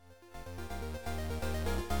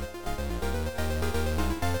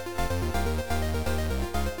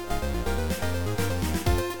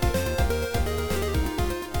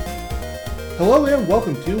Hello and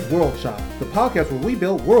welcome to World Shop, the podcast where we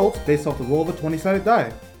build worlds based off the roll of a 20-sided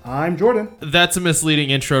die. I'm Jordan. That's a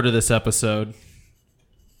misleading intro to this episode.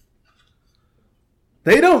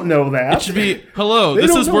 They don't know that. It should be, hello,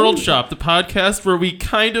 this is World Shop, the podcast where we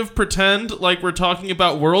kind of pretend like we're talking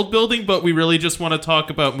about world building, but we really just want to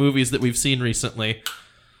talk about movies that we've seen recently.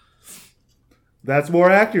 That's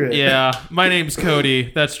more accurate. Yeah, my name's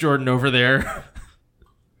Cody. That's Jordan over there.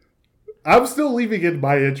 I'm still leaving in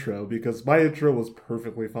my intro because my intro was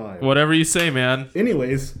perfectly fine. Whatever you say, man.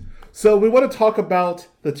 Anyways, so we want to talk about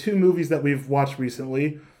the two movies that we've watched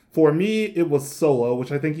recently. For me, it was Solo,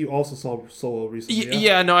 which I think you also saw Solo recently.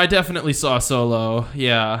 Yeah, no, I definitely saw Solo.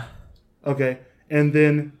 Yeah. Okay. And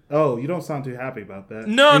then, oh, you don't sound too happy about that.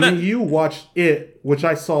 No, and then you watched It, which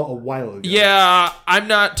I saw a while ago. Yeah, I'm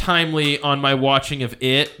not timely on my watching of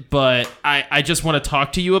It, but I just want to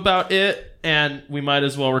talk to you about It. And we might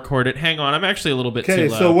as well record it. Hang on, I'm actually a little bit too loud.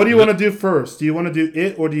 Okay, so what do you want to do first? Do you want to do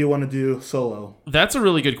It or do you want to do Solo? That's a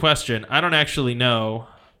really good question. I don't actually know.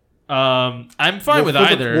 I'm fine with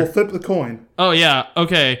either. We'll flip the coin. Oh, yeah.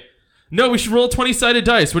 Okay. No, we should roll 20-sided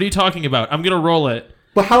dice. What are you talking about? I'm going to roll it.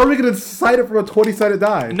 But how are we going to decide it from a 20-sided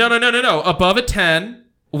die? No. Above a 10,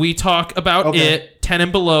 we talk about It. 10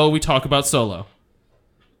 and below, we talk about Solo.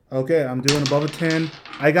 Okay, I'm doing above a 10.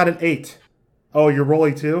 I got an 8. Oh, you're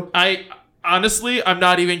rolling too? Honestly, I'm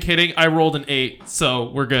not even kidding. I rolled an 8, so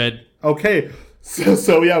we're good. Okay,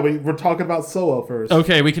 so yeah, we're talking about Solo first.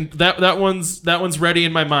 Okay, we can. That one's ready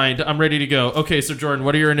in my mind. I'm ready to go. Okay, so Jordan,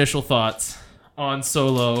 what are your initial thoughts on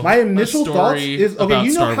Solo? My initial thoughts is okay.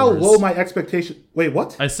 You know how low my expectation. Wait,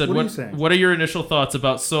 what? I said, what are you saying? What are your initial thoughts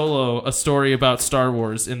about Solo, a story about Star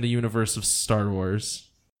Wars in the universe of Star Wars?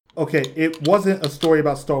 Okay, it wasn't a story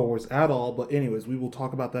about Star Wars at all. But anyways, we will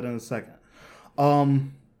talk about that in a second.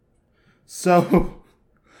 So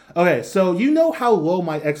you know how low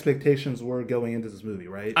my expectations were going into this movie,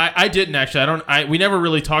 right? I didn't actually. We never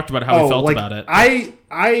really talked about how we felt about it.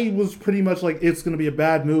 I was pretty much like, it's going to be a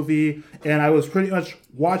bad movie, and I was pretty much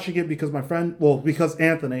watching it because because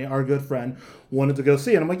Anthony, our good friend, wanted to go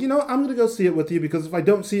see it. I'm like, I'm going to go see it with you because if I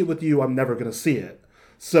don't see it with you, I'm never going to see it.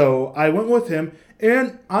 So I went with him,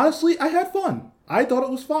 and honestly, I had fun. I thought it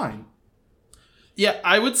was fine. Yeah,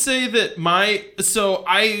 I would say that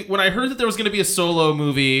when I heard that there was going to be a Solo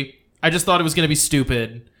movie, I just thought it was going to be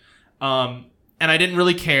stupid. And I didn't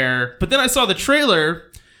really care. But then I saw the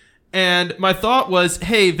trailer, and my thought was,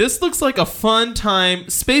 hey, this looks like a fun time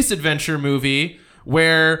space adventure movie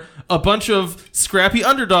where a bunch of scrappy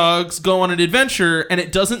underdogs go on an adventure, and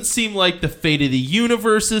it doesn't seem like the fate of the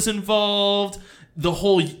universe is involved. The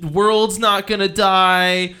whole world's not going to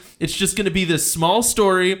die. It's just going to be this small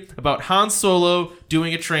story about Han Solo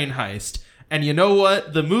doing a train heist. And you know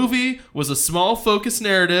what? The movie was a small focus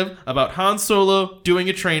narrative about Han Solo doing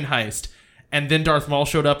a train heist. And then Darth Maul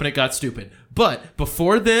showed up and it got stupid. But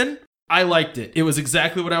before then, I liked it. It was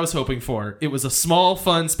exactly what I was hoping for. It was a small,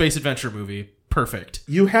 fun space adventure movie. Perfect.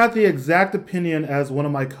 You had the exact opinion as one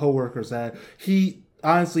of my coworkers had. He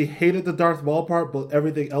honestly hated the Darth Maul part, but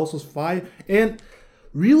everything else was fine. And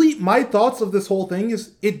really, my thoughts of this whole thing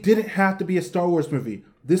is it didn't have to be a Star Wars movie.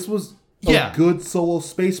 This was a good solo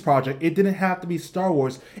space project. It didn't have to be Star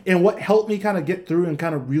Wars. And what helped me kind of get through and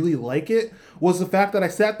kind of really like it was the fact that I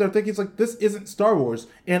sat there thinking, it's like, this isn't Star Wars.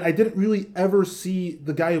 And I didn't really ever see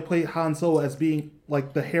the guy who played Han Solo as being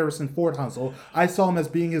like the Harrison Ford Han Solo. I saw him as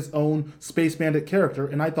being his own Space Bandit character,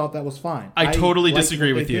 and I thought that was fine. I totally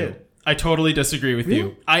disagree with you. I totally disagree with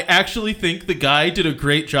you. I actually think the guy did a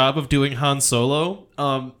great job of doing Han Solo.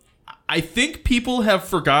 I think people have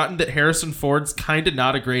forgotten that Harrison Ford's kind of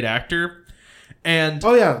not a great actor. And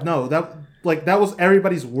that was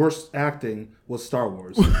everybody's worst acting was Star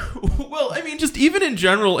Wars. Well, I mean, just even in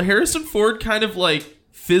general, Harrison Ford kind of like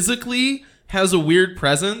physically has a weird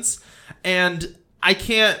presence, and I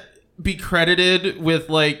can't be credited with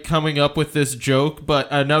like coming up with this joke, but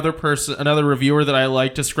another reviewer that I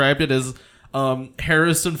like described it as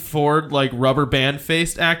Harrison Ford like rubber band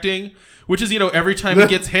faced acting, which is, every time he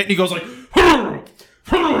gets hit and he goes like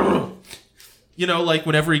like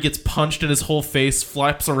whenever he gets punched and his whole face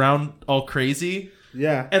flaps around all crazy.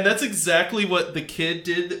 Yeah. And that's exactly what the kid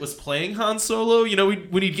did that was playing Han Solo.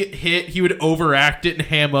 When he'd get hit, he would overact it and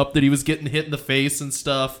ham up that he was getting hit in the face and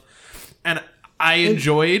stuff. And I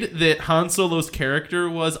enjoyed that Han Solo's character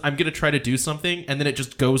was, I'm going to try to do something, and then it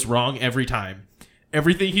just goes wrong every time.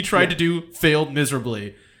 Everything he tried to do failed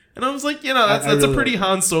miserably. And I was like, that's a pretty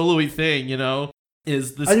Han Solo-y thing,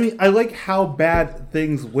 is this. I mean, I like how bad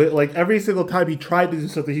things went. Like, every single time he tried to do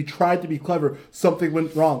something, he tried to be clever, something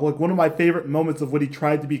went wrong. Like, one of my favorite moments of when he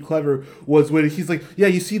tried to be clever was when he's like, yeah,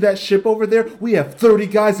 you see that ship over there? We have 30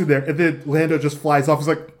 guys in there. And then Lando just flies off. He's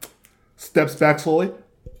like, steps back slowly.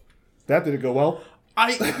 That didn't go well.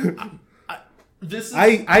 I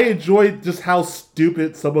enjoyed just how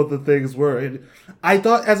stupid some of the things were. And I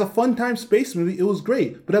thought as a fun time space movie, it was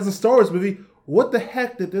great. But as a Star Wars movie, what the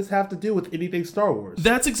heck did this have to do with anything Star Wars?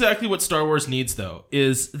 That's exactly what Star Wars needs, though,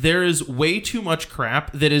 is there is way too much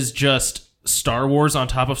crap that is just Star Wars on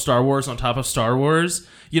top of Star Wars on top of Star Wars.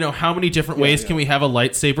 You know, how many different ways can we have a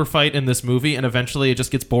lightsaber fight in this movie, and eventually it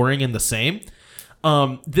just gets boring and the same?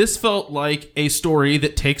 This felt like a story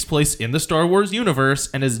that takes place in the Star Wars universe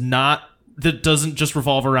and that doesn't just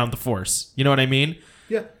revolve around the Force. You know what I mean?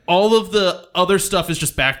 Yeah. All of the other stuff is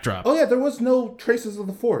just backdrop. Oh, yeah, there was no traces of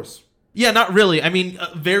the Force. Yeah, not really. I mean,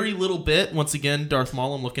 a very little bit. Once again, Darth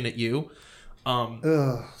Maul, I'm looking at you.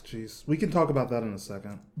 Jeez. We can talk about that in a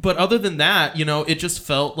second. But other than that, you know, it just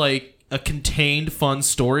felt like a contained, fun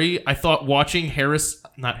story. I thought watching I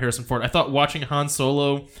thought watching Han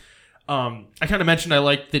Solo, I kind of mentioned I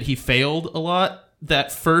liked that he failed a lot.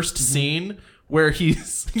 That first scene where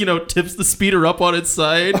he's, you know, tips the speeder up on its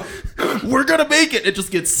side. We're going to make it. It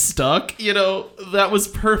just gets stuck. You know, that was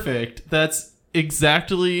perfect. That's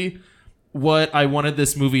exactly what I wanted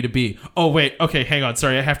this movie to be. Oh, wait. Okay, hang on.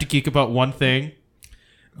 Sorry, I have to geek about one thing.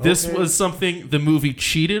 This was something the movie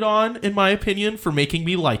cheated on, in my opinion, for making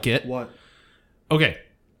me like it. What? Okay,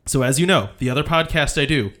 so as you know, the other podcast I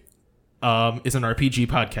do is an RPG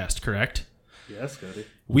podcast, correct? Yes, Cody.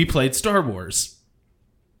 We played Star Wars.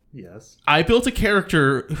 Yes. I built a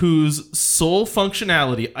character whose sole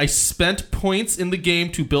functionality, I spent points in the game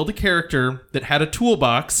to build a character that had a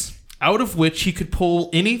toolbox out of which he could pull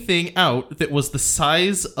anything out that was the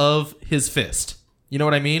size of his fist. You know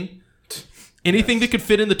what I mean? Anything that could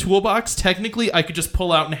fit in the toolbox, technically, I could just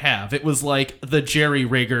pull out and have. It was like the Jerry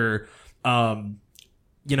Rigger, perk,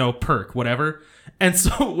 whatever. And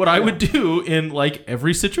so what I would do in like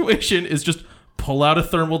every situation is just pull out a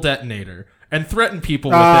thermal detonator and threaten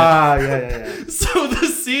people with it. Yeah. So the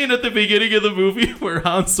scene at the beginning of the movie where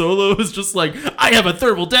Han Solo is just like, I have a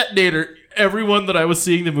thermal detonator. Everyone that I was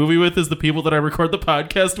seeing the movie with is the people that I record the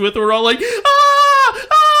podcast with. We're all like, we've done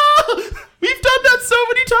that so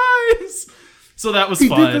many times. So that was fun.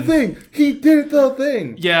 He did the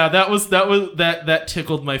thing. Yeah, that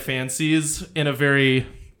tickled my fancies in a very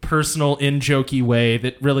personal, in-jokey way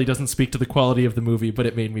that really doesn't speak to the quality of the movie, but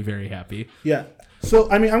it made me very happy. Yeah. So,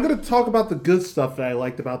 I mean, I'm going to talk about the good stuff that I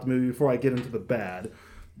liked about the movie before I get into the bad.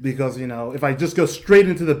 Because, you know, if I just go straight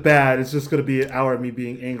into the bad, it's just going to be an hour of me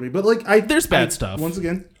being angry. But, like, there's bad stuff. Once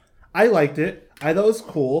again, I liked it. I thought it was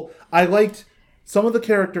cool. I liked some of the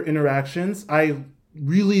character interactions. I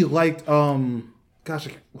really liked, how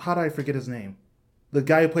do I forget his name? The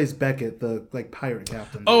guy who plays Beckett, the, like, pirate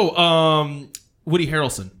captain. Woody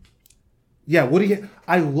Harrelson. Yeah,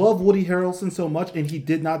 I love Woody Harrelson so much, and he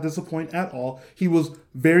did not disappoint at all. He was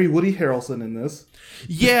very Woody Harrelson in this.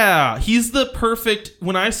 Yeah, he's the perfect...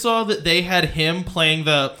 When I saw that they had him playing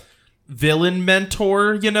the villain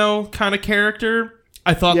mentor, kind of character,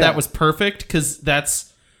 I thought that was perfect, because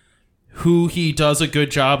that's who he does a good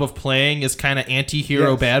job of playing, is kind of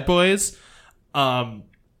anti-hero bad boys.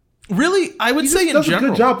 Really, I would say in general... He does a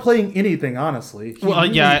good job playing anything, honestly.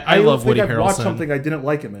 I love Woody Harrelson. I watched something I didn't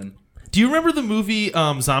like him in. Do you remember the movie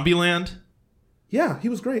Zombieland? Yeah, he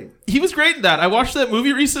was great. He was great in that. I watched that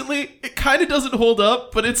movie recently. It kind of doesn't hold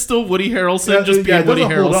up, but it's still Woody Harrelson being Woody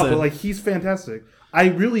Harrelson. Hold up, but like he's fantastic. I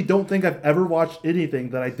really don't think I've ever watched anything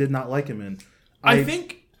that I did not like him in. I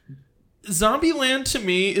think Zombieland to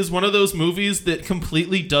me is one of those movies that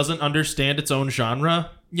completely doesn't understand its own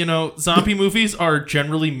genre. Zombie movies are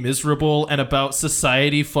generally miserable and about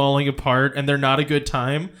society falling apart, and they're not a good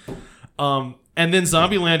time. And then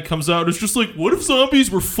Zombieland comes out, and it's just like, what if zombies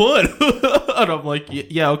were fun? And I'm like,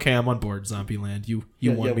 yeah, okay, I'm on board, Zombieland. You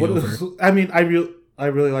won me over. I mean, I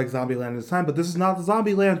really like Zombieland at this time, but this is not the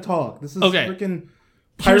Zombieland talk. This is freaking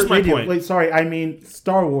pirate radio. Point. Wait, sorry, I mean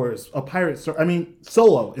Star Wars, a pirate story. I mean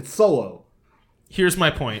Solo. It's Solo. Here's my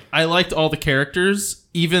point. I liked all the characters,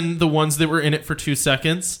 even the ones that were in it for 2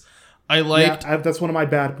 seconds. That's one of my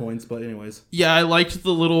bad points, but anyways. Yeah, I liked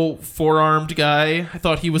the little four-armed guy. I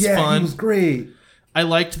thought he was fun. Yeah, he was great. I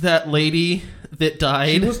liked that lady that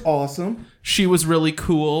died. She was awesome. She was really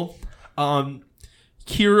cool.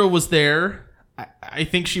 Kira was there. I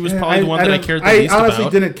think she was probably the one that I cared the least about. I honestly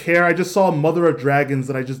didn't care. I just saw Mother of Dragons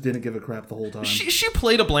and I just didn't give a crap the whole time. She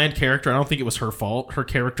played a bland character. I don't think it was her fault. Her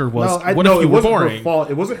character was, it wasn't her fault.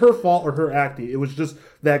 It wasn't her fault or her acting. It was just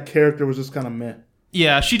that character was just kind of meh.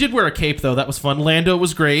 Yeah, she did wear a cape though. That was fun. Lando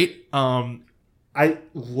was great. I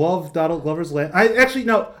love Donald Glover's Lando. I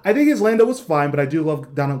think his Lando was fine, but I do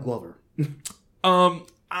love Donald Glover.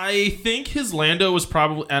 I think his Lando was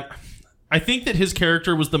probably... I think that his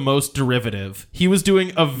character was the most derivative. He was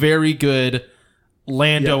doing a very good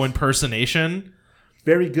Lando impersonation.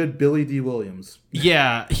 Very good Billy D. Williams.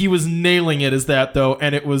 Yeah, he was nailing it as that, though,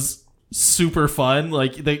 and it was super fun.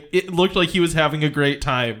 Like, it looked like he was having a great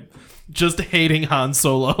time. Just hating Han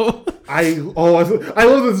Solo. I love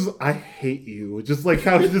this. I hate you. Just like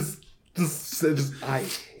how he just I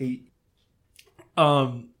hate.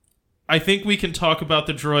 I think we can talk about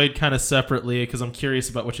the droid kind of separately because I'm curious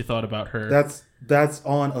about what you thought about her. That's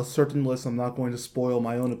on a certain list. I'm not going to spoil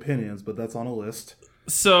my own opinions, but that's on a list.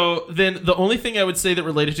 So then, the only thing I would say that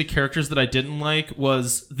related to characters that I didn't like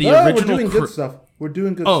was the original. We're doing good stuff. We're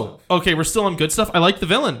doing good stuff. Oh, okay. We're still on good stuff. I liked the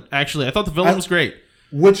villain. Actually, I thought the villain was great.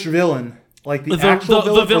 Which villain? Like the actual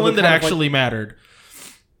villain? The villain that actually mattered.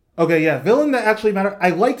 Okay, yeah, villain that actually mattered. I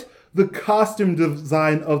liked the costume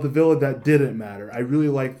design of the villain that didn't matter. I really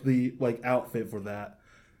liked the outfit for that.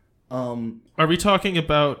 Are we talking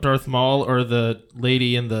about Darth Maul or the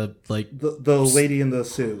lady in the the lady in the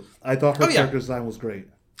suit? I thought her character design was great.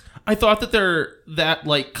 I thought that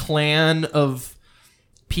that clan of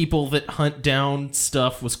people that hunt down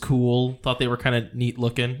stuff was cool. Thought they were kind of neat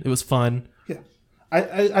looking. It was fun. Yeah,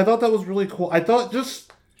 I thought that was really cool. I thought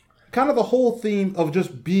just kind of the whole theme of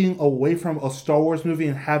just being away from a Star Wars movie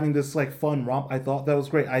and having this fun romp. I thought that was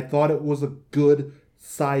great. I thought it was a good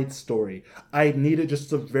side story. I needed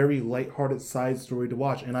just a very lighthearted side story to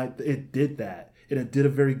watch, and it did that, and it did a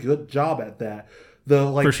very good job at that.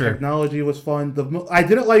 The technology was fun. I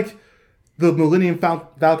didn't like the Millennium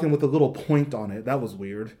Falcon with a little point on it. That was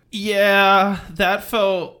weird. Yeah, that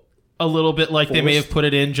felt a little bit like they may have put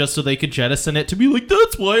it in just so they could jettison it to be like,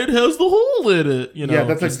 that's why it has the hole in it. You know? Yeah,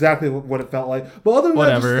 that's exactly what it felt like. But other than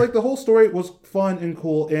that, just the whole story was fun and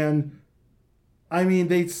cool, and I mean,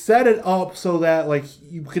 they set it up so that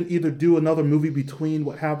you can either do another movie between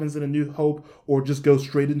what happens in A New Hope or just go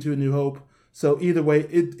straight into A New Hope. So either way,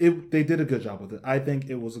 they did a good job with it. I think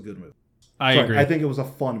it was a good movie. I agree. I think it was a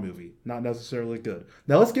fun movie, not necessarily good.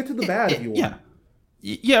 Now let's get to the bad if you want.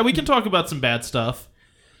 Yeah, we can talk about some bad stuff.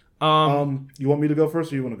 You want me to go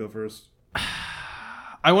first or you want to go first?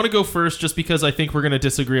 I want to go first just because I think we're going to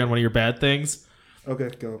disagree on one of your bad things. Okay,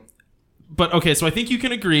 go. But okay, so I think you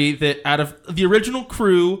can agree that out of the original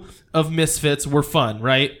crew of Misfits were fun,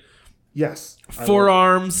 right? Yes. Four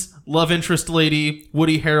Arms, love interest lady,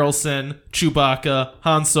 Woody Harrelson, Chewbacca,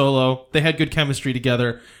 Han Solo. They had good chemistry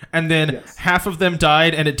together. And then half of them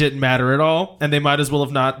died and it didn't matter at all. And they might as well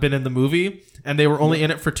have not been in the movie. And they were only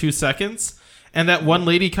in it for 2 seconds. And that one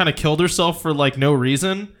lady kind of killed herself for no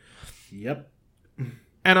reason. Yep.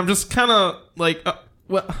 And I'm just kind of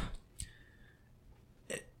well...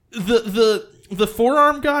 The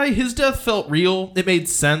forearm guy, his death felt real. It made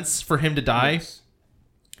sense for him to die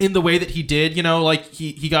in the way that he did.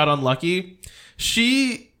 He got unlucky.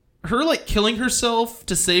 Her killing herself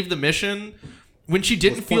to save the mission when she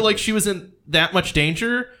didn't feel like she was in that much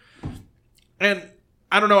danger. And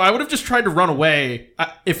I don't know. I would have just tried to run away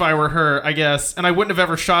if I were her, I guess. And I wouldn't have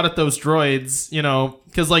ever shot at those droids,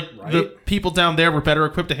 because the people down there were better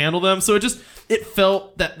equipped to handle them. So it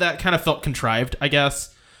felt that kind of felt contrived, I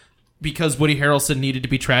guess. Because Woody Harrelson needed to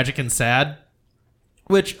be tragic and sad.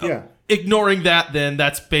 Which, ignoring that, then,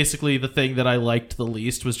 that's basically the thing that I liked the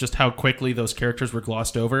least, was just how quickly those characters were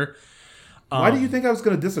glossed over. Why do you think I was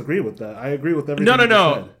going to disagree with that? I agree with everything you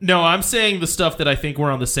said. No, I'm saying the stuff that I think we're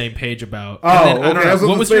on the same page about. Oh, okay.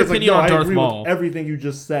 What was your opinion on Darth Maul? Everything you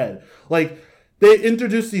just said. They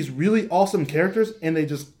introduced these really awesome characters, and they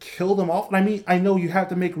just kill them off. And I mean, I know you have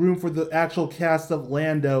to make room for the actual cast of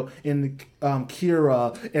Lando and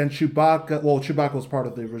Kira and Chewbacca. Well, Chewbacca was part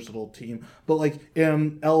of the original team, but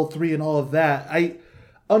L3 and all of that. I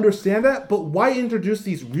understand that, but why introduce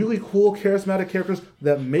these really cool, charismatic characters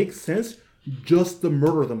that make sense just to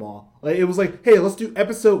murder them all? It was hey, let's do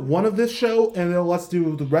episode 1 of this show, and then let's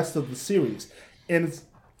do the rest of the series. And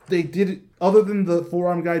they did it. Other than the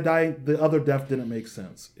forearm guy dying, the other death didn't make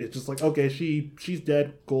sense. It's just okay, she's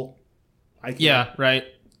dead. Cool. Yeah, right.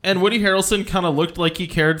 And Woody Harrelson kind of looked like he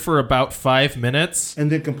cared for about 5 minutes.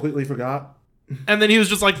 And then completely forgot. And then he was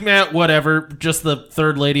just man, whatever. Just the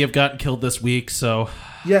third lady I've gotten killed this week, so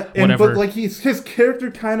yeah. Whatever. But his character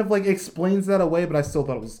kind of explains that away, but I still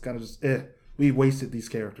thought it was kind of just we wasted these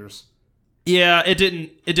characters. Yeah, it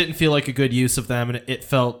didn't feel like a good use of them, and it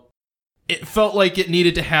felt like it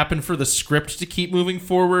needed to happen for the script to keep moving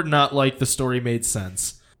forward, not like the story made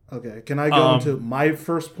sense. Okay, can I go into my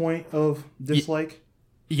first point of dislike?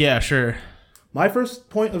 Yeah, sure. My first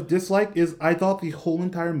point of dislike is I thought the whole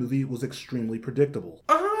entire movie was extremely predictable.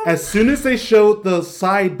 As soon as they showed the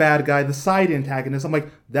side bad guy, the side antagonist, I'm like,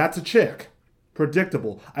 that's a chick.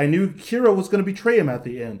 Predictable. I knew Kira was going to betray him at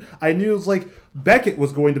the end. I knew it was like Beckett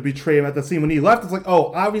was going to betray him at the scene. When he left, it's like,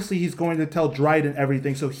 oh, obviously he's going to tell Dryden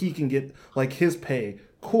everything so he can get like his pay.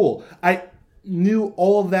 Cool. I knew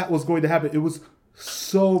all of that was going to happen. It was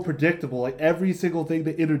so predictable. Like every single thing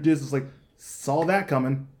they introduced is like, saw that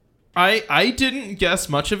coming. I didn't guess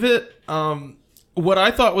much of it. What I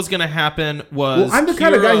thought was going to happen was... Well, I'm the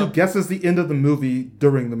kind of guy who guesses the end of the movie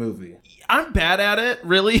during the movie. I'm bad at it,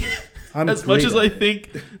 really. As much as I think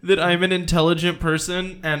that I'm an intelligent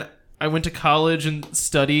person, and I went to college and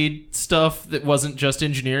studied stuff that wasn't just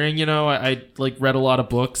engineering, you know, I like read a lot of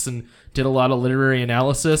books and did a lot of literary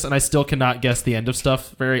analysis, and I still cannot guess the end of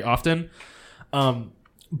stuff very often.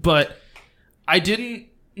 But I didn't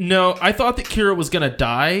know. I thought that Kira was going to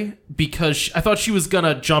die because I thought she was going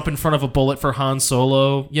to jump in front of a bullet for Han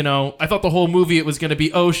Solo. You know, I thought the whole movie it was going to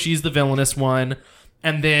be, oh, she's the villainous one.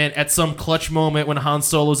 And then at some clutch moment when Han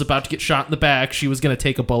Solo's about to get shot in the back, she was going to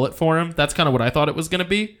take a bullet for him. That's kind of what I thought it was going to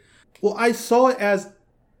be. Well, I saw it as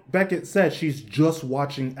Beckett said, she's just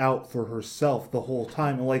watching out for herself the whole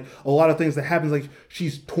time. And like a lot of things that happens, like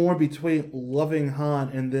she's torn between loving Han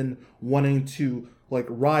and then wanting to like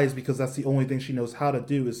rise because that's the only thing she knows how to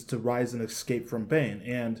do is to rise and escape from Bane.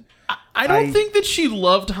 And I don't think that she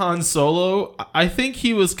loved Han Solo. I think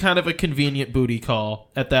he was kind of a convenient booty call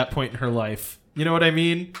at that point in her life. You know what I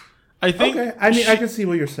mean? I think. Okay, I mean, I can see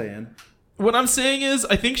what you're saying. What I'm saying is,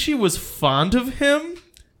 I think she was fond of him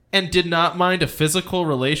and did not mind a physical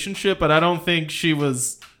relationship, but I don't think she's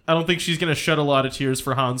gonna shed a lot of tears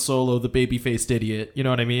for Han Solo, the baby-faced idiot. You know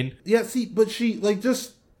what I mean? Yeah. See, but she like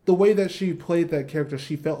just the way that she played that character,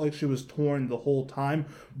 she felt like she was torn the whole time,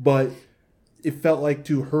 but it felt like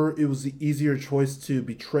to her it was the easier choice to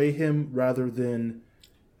betray him rather than.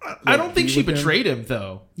 I don't think she betrayed him,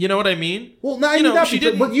 though. You know what I mean? Well, not she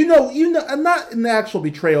didn't. But you know, not in the actual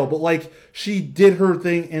betrayal, but like she did her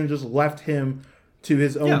thing and just left him to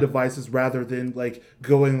his own devices rather than like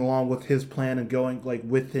going along with his plan and going like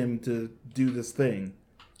with him to do this thing.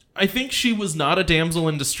 I think she was not a damsel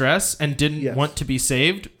in distress and didn't want to be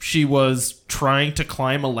saved. She was trying to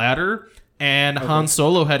climb a ladder, and Han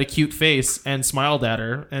Solo had a cute face and smiled at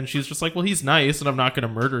her, and she's just like, well, he's nice, and I'm not going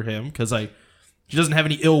to murder him because she doesn't have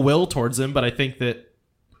any ill will towards him, but I think that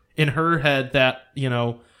in her head that, you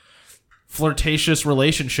know, flirtatious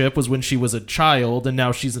relationship was when she was a child, and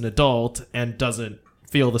now she's an adult and doesn't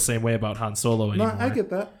feel the same way about Han Solo anymore. No, I get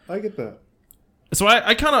that. So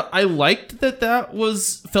I liked that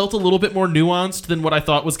felt a little bit more nuanced than what I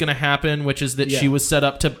thought was going to happen, which is that she was set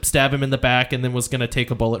up to stab him in the back and then was going to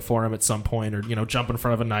take a bullet for him at some point or, you know, jump in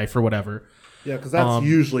front of a knife or whatever. Yeah, because that's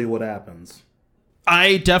usually what happens.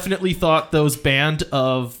 I definitely thought those band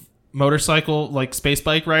of motorcycle, like space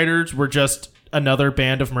bike riders were just another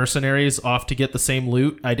band of mercenaries off to get the same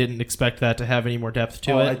loot. I didn't expect that to have any more depth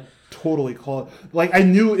to it. I totally call it. Like, I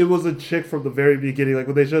knew it was a chick from the very beginning. Like,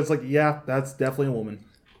 when they showed it's like, yeah, that's definitely a woman.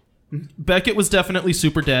 Beckett was definitely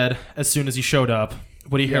super dead as soon as he showed up.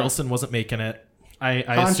 Woody Harrelson wasn't making it. I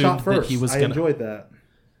assumed that he was going to... I enjoyed that.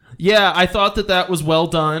 Yeah, I thought that was well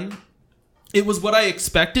done. It was what I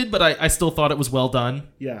expected, but I still thought it was well done.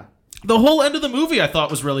 Yeah. The whole end of the movie I thought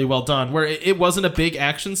was really well done, where it wasn't a big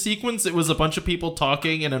action sequence. It was a bunch of people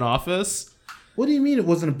talking in an office. What do you mean it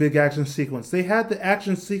wasn't a big action sequence? They had the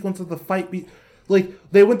action sequence of the fight.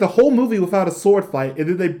 They went the whole movie without a sword fight, and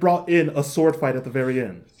then they brought in a sword fight at the very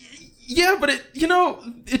end. Yeah, but it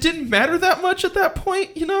didn't matter that much at that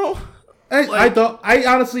point, you know? I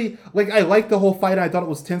honestly, I liked the whole fight. I thought it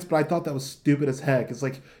was tense, but I thought that was stupid as heck. It's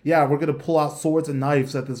like, yeah, we're going to pull out swords and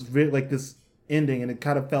knives at this, this ending, and it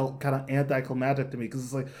kind of felt kind of anticlimactic to me, because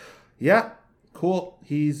it's like, yeah, cool.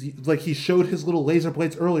 He showed his little laser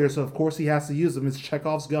blades earlier, so of course he has to use them. It's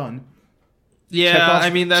Chekhov's gun. Yeah,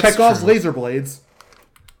 I mean, that's Chekhov's true. laser blades.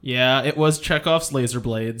 Yeah, it was Chekhov's laser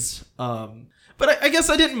blades. But I guess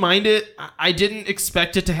I didn't mind it. I didn't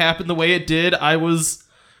expect it to happen the way it did. I was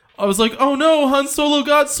like, oh no, Han Solo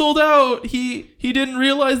got sold out. He didn't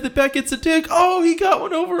realize that Beckett's a dick. Oh, he got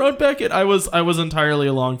one over on Beckett. I was entirely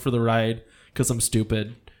along for the ride because I'm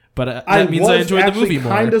stupid. But that means I enjoyed the movie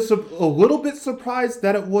more. I was kind of a little bit surprised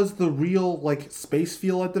that it was the real space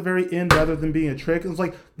feel at the very end rather than being a trick. It was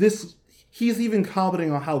like this. He's even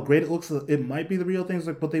commenting on how great it looks. It might be the real thing,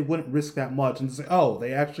 but they wouldn't risk that much. And it's like, oh,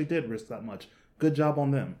 they actually did risk that much. Good job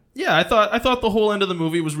on them. Yeah, I thought the whole end of the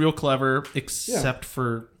movie was real clever, except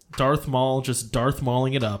for Darth Maul just Darth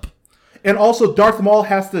Mauling it up. And also, Darth Maul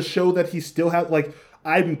has to show that he still has,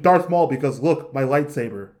 I'm Darth Maul because look, my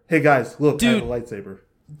lightsaber. Hey guys, look, I have a lightsaber.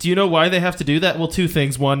 Do you know why they have to do that? Well, two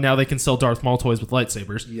things. One, now they can sell Darth Maul toys with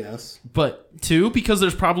lightsabers. Yes. But two, because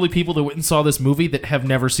there's probably people that went and saw this movie that have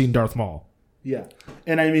never seen Darth Maul. Yeah.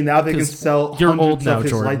 And I mean, now they can sell you're hundreds old now, of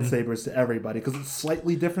his Jordan. lightsabers to everybody because it's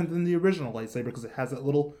slightly different than the original lightsaber because it has that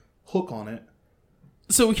little hook on it.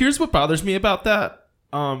 So here's what bothers me about that.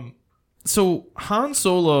 So Han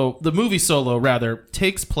Solo, the movie Solo, rather,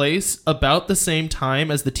 takes place about the same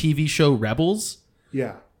time as the TV show Rebels.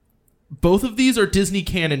 Yeah. Both of these are Disney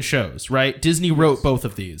canon shows, right? Disney wrote both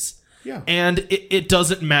of these. Yeah. And it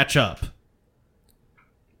doesn't match up.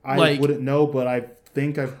 I wouldn't know, but I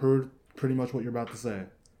think I've heard pretty much what you're about to say.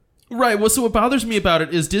 Right. Well, so what bothers me about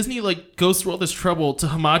it is Disney goes through all this trouble to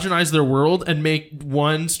homogenize their world and make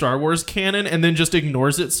one Star Wars canon and then just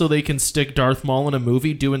ignores it so they can stick Darth Maul in a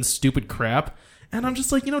movie doing stupid crap. And I'm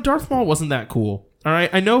just like, Darth Maul wasn't that cool. All right.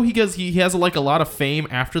 I know he has a lot of fame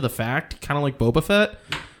after the fact, kind of like Boba Fett,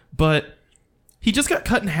 but he just got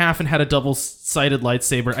cut in half and had a double-sided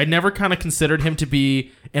lightsaber. I never kind of considered him to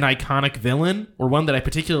be an iconic villain or one that I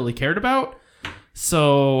particularly cared about.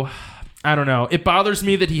 So I don't know. It bothers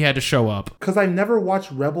me that he had to show up. Because I've never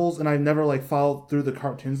watched Rebels and I've never followed through the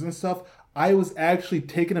cartoons and stuff. I was actually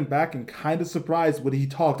taken aback and kind of surprised when he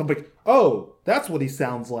talked. I'm like, oh, that's what he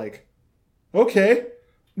sounds like. Okay.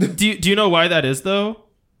 Do you know why that is, though?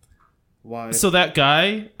 Why? So that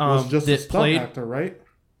guy was just that a stunt played actor, right?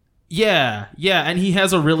 Yeah, and he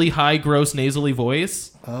has a really high, gross, nasally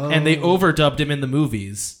voice, and they overdubbed him in the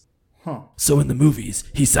movies. Huh. So in the movies,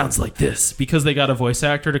 he sounds like this because they got a voice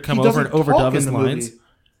actor to come over and overdub his lines.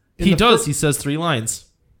 He does. He says 3 lines.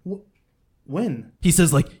 When? He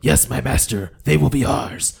says "Yes, my master, they will be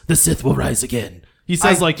ours. The Sith will rise again." He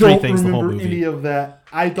says 3 things the whole movie. I don't remember any of that.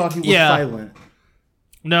 I thought he was silent.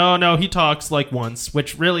 No, he talks once,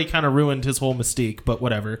 which really kind of ruined his whole mystique, but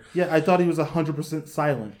whatever. Yeah, I thought he was 100%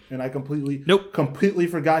 silent, and I completely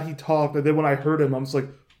forgot he talked, and then when I heard him, I'm just like,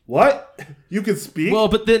 what? You can speak? Well,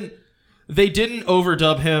 but then they didn't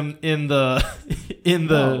overdub him in the...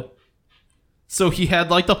 No. So he had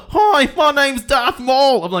hi, my name's Darth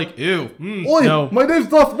Maul. I'm like, ew. Oi, no. My name's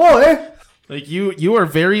Darth Maul, eh? You are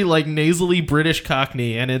very nasally British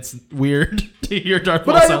Cockney, and it's weird to hear Darth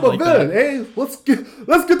Maul sound like that. But I am a villain, eh? Let's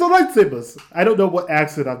get the lightsabers. I don't know what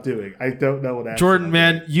accent I'm doing. Jordan,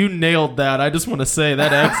 man, you nailed that. I just want to say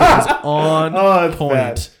that accent is on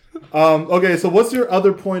point. Bad. Okay, so what's your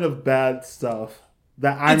other point of bad stuff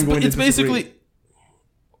that I'm going to disagree? Basically...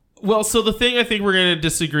 Well, so the thing I think we're going to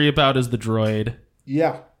disagree about is the droid.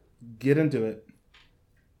 Yeah, get into it.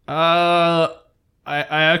 I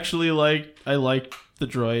actually liked the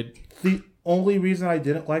droid. The only reason I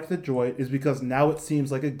didn't like the droid is because now it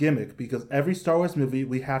seems like a gimmick. Because every Star Wars movie,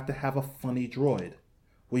 we have to have a funny droid.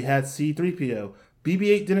 We had C-3PO.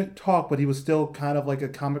 BB-8 didn't talk, but he was still kind of like a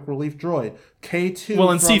comic relief droid. K2.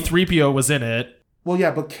 Well, and C-3PO was in it. Well,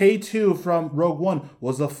 yeah, but K2 from Rogue One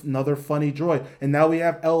was another funny droid. And now we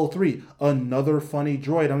have L3, another funny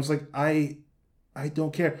droid. I'm just like, I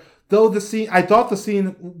don't care. Though I thought the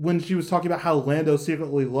scene when she was talking about how Lando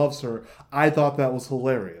secretly loves her, I thought that was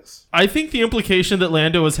hilarious. I think the implication that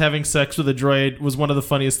Lando was having sex with a droid was one of the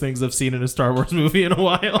funniest things I've seen in a Star Wars movie in a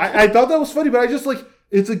while. I thought that was funny, but I just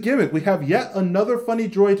it's a gimmick. We have yet another funny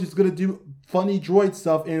droid who's going to do funny droid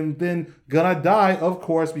stuff and then gonna die, of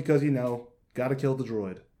course, because, gotta kill the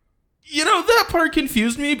droid. That part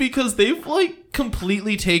confused me because they've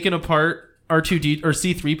completely taken apart R2D or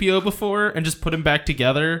C-3PO before and just put him back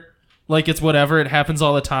together. It's whatever, it happens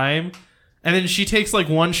all the time. And then she takes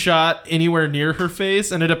one shot anywhere near her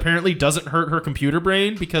face and it apparently doesn't hurt her computer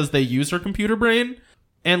brain because they use her computer brain.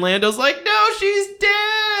 And Lando's like, no, she's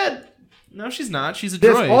dead. No, she's not. She's a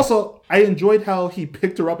droid. Also, I enjoyed how he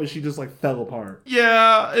picked her up and she just fell apart.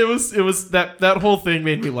 Yeah, it was that whole thing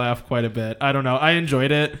made me laugh quite a bit. I don't know. I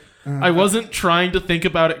enjoyed it. I wasn't trying to think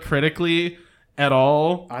about it critically at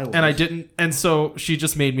all. I didn't. And so she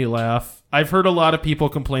just made me laugh. I've heard a lot of people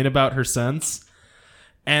complain about her sense.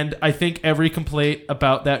 And I think every complaint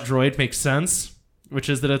about that droid makes sense, which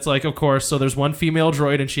is that it's of course, so there's one female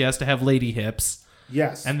droid and she has to have lady hips.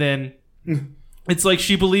 Yes. And then it's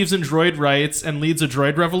she believes in droid rights and leads a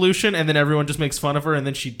droid revolution, and then everyone just makes fun of her, and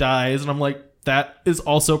then she dies. And I'm like, that is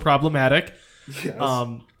also problematic. Yes.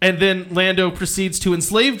 And then Lando proceeds to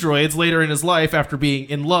enslave droids later in his life after being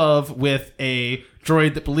in love with a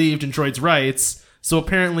droid that believed in droids' rights. So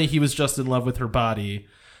apparently he was just in love with her body.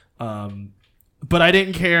 But I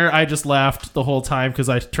didn't care. I just laughed the whole time because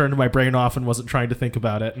I turned my brain off and wasn't trying to think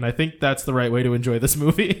about it. And I think that's the right way to enjoy this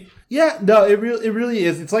movie. Yeah, no, it really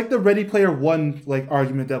is. It's like the Ready Player One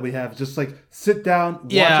argument that we have. Just sit down,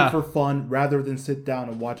 watch it for fun, rather than sit down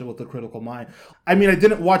and watch it with a critical mind. I mean, I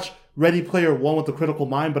didn't watch Ready Player One with a critical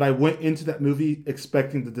mind, but I went into that movie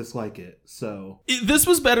expecting to dislike it. So this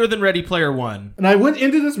was better than Ready Player One. And I went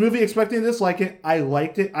into this movie expecting to dislike it. I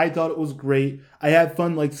liked it. I thought it was great. I had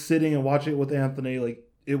fun sitting and watching it with Anthony.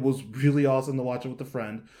 It was really awesome to watch it with a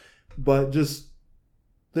friend. But just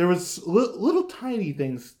there was little tiny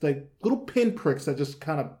things, little pinpricks that just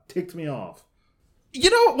kind of ticked me off. You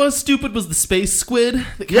know what was stupid was the space squid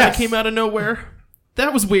that kind of came out of nowhere.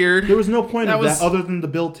 That was weird. There was no point of that other than to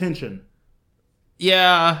build tension.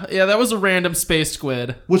 Yeah, that was a random space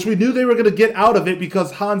squid. Which we knew they were going to get out of it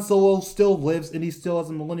because Han Solo still lives and he still has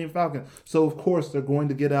a Millennium Falcon. So, of course, they're going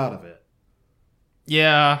to get out of it.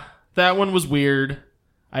 Yeah, that one was weird.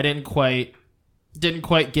 I didn't quite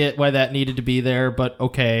get why that needed to be there, but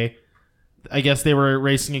okay. I guess they were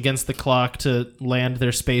racing against the clock to land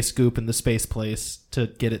their space goop in the space place to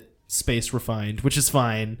get it space refined, which is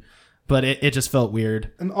fine. But it just felt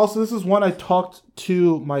weird. And also, this is one I talked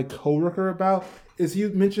to my coworker about. Is you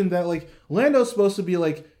mentioned that Lando's supposed to be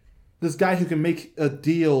this guy who can make a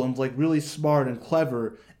deal and really smart and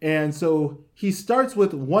clever. And so he starts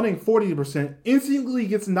with wanting 40%, instantly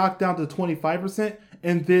gets knocked down to 25%,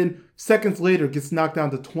 and then seconds later gets knocked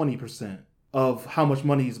down to 20% of how much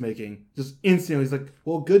money he's making. Just instantly. He's like,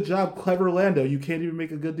 well, good job, clever Lando. You can't even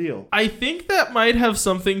make a good deal. I think that might have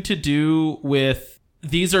something to do with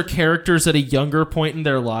these are characters at a younger point in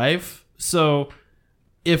their life. So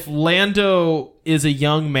if Lando is a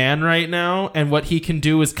young man right now and what he can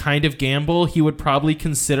do is kind of gamble, he would probably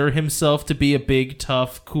consider himself to be a big,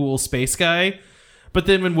 tough, cool space guy. But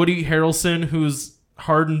then when Woody Harrelson, who's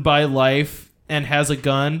hardened by life and has a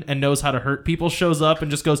gun and knows how to hurt people, shows up and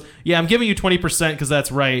just goes, yeah, I'm giving you 20% because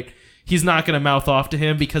that's right, he's not going to mouth off to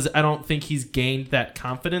him because I don't think he's gained that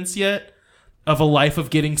confidence yet of a life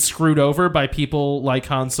of getting screwed over by people like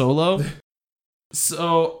Han Solo.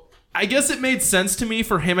 So I guess it made sense to me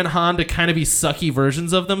for him and Han to kind of be sucky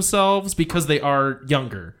versions of themselves because they are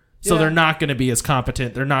younger. So they're not going to be as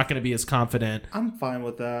competent. They're not going to be as confident. I'm fine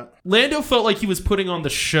with that. Lando felt like he was putting on the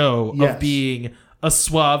show of being a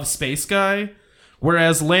suave space guy,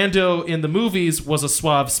 whereas Lando in the movies was a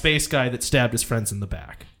suave space guy that stabbed his friends in the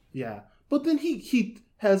back. Yeah, but then he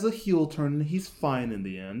has a heel turn and he's fine in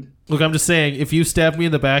the end. Look, I'm just saying, if you stabbed me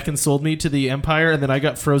in the back and sold me to the Empire and then I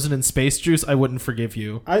got frozen in space juice, I wouldn't forgive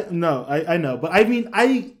you. I know. But I mean,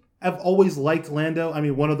 I've always liked Lando. I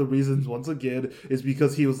mean, one of the reasons, once again, is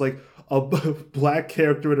because he was a black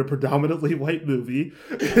character in a predominantly white movie.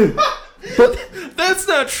 But that's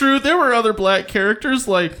not true. There were other black characters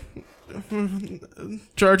like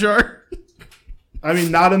Jar Jar. I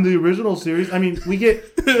mean, not in the original series. I mean, we get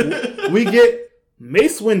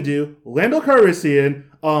Mace Windu, Lando Calrissian,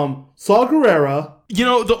 Saw Gerrera. You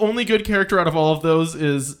know, the only good character out of all of those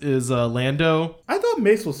is Lando. I thought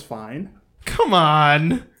Mace was fine. Come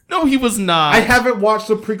on. No, he was not. I haven't watched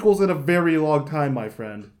the prequels in a very long time, my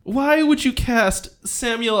friend. Why would you cast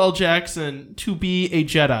Samuel L. Jackson to be a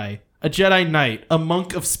Jedi Knight, a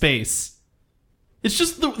monk of space? It's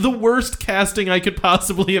just the worst casting I could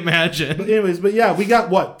possibly imagine. But anyways, we got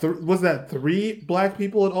what? Was that 3 black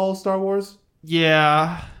people in all of Star Wars?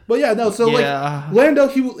 Yeah. But yeah, no, so Lando,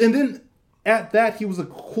 and then at that, he was a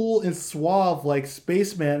cool and suave,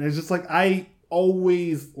 spaceman. And it's just I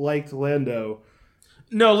always liked Lando.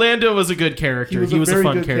 No, Lando was a good character. He was a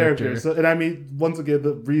fun character. So, and I mean, once again,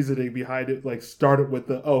 the reasoning behind it, started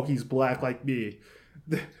with he's black like me.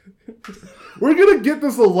 We're gonna get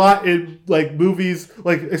this a lot in movies,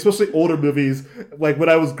 especially older movies. When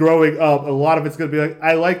I was growing up, a lot of it's gonna be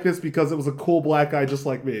I like this because it was a cool black guy just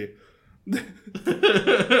like me.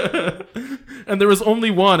 And there was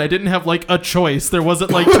only one. I didn't have a choice. There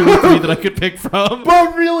wasn't 2 or 3 that I could pick from.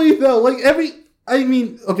 But really though,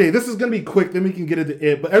 okay, this is gonna be quick, then we can get into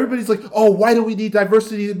it. But everybody's oh, why do we need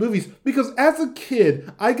diversity in movies? Because as a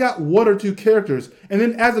kid, I got 1 or 2 characters, and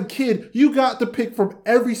then as a kid, you got to pick from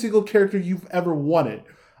every single character you've ever wanted.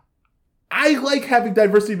 I like having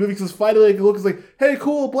diversity in movies because finally I can look hey,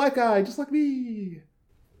 cool, black guy, just like me.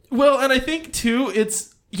 Well, and I think too,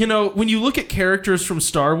 it's when you look at characters from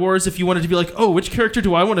Star Wars, if you wanted to be oh, which character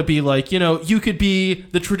do I want to be you could be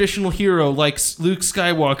the traditional hero like Luke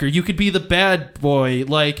Skywalker. You could be the bad boy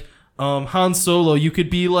like Han Solo, you could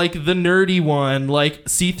be like the nerdy one, like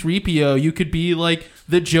C-3PO, you could be like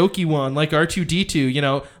the jokey one, like R2-D2, you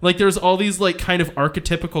know, like there's all these like kind of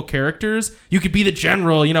archetypical characters. You could be the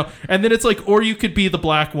general, you know, and then it's like, or you could be the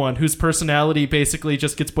black one whose personality basically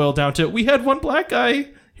just gets boiled down to, we had one black guy,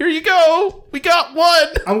 here you go, we got one.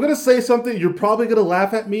 I'm gonna say something, you're probably gonna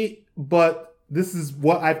laugh at me, but this is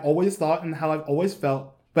what I've always thought and how I've always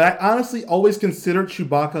felt. But I honestly always considered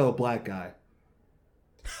Chewbacca a black guy.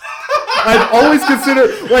 I've always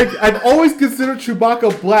considered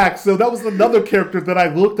Chewbacca black, so that was another character that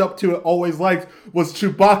I looked up to and always liked was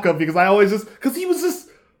Chewbacca, because I always because he was just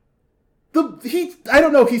I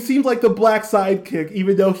don't know, he seemed like the black sidekick,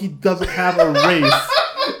 even though he doesn't have a race.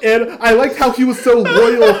 And I liked how he was so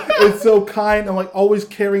loyal and so kind and like always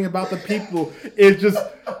caring about the people. It just,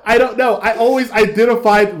 I don't know, I always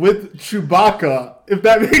identified with Chewbacca, if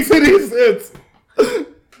that makes any sense.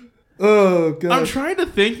 Oh, God. I'm trying to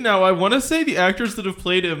think now. I want to say the actors that have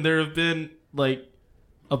played him, there have been, like,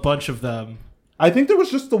 a bunch of them. I think there was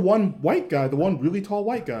just the one white guy, the one really tall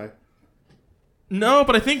white guy. No,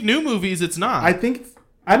 but I think new movies, it's not. I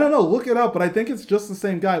don't know, look it up, but I think it's just the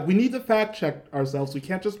same guy. We need to fact check ourselves. We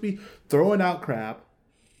can't just be throwing out crap.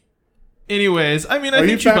 Anyways, I mean, I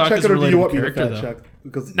think Chewbacca's a relatable character, though.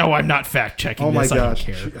 Because, no, I'm not fact checking. Oh my this. gosh,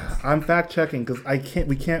 I don't care. I'm fact checking because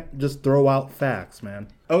we can't just throw out facts, man.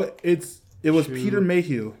 Oh, it was Peter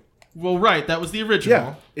Mayhew. Well, right, that was the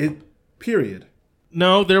original. Yeah, period.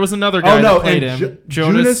 No, there was another guy that played him,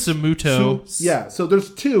 Jonas Sumuto. Yeah, so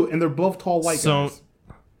there's two, and they're both tall white guys.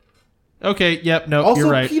 Okay, yep, no, also,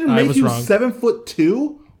 you're right. Peter I was Mayhew's wrong.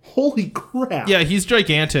 7'2". Holy crap! Yeah, he's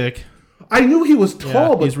gigantic. I knew he was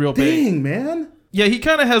tall, but he's real dang, big. Man. Yeah, he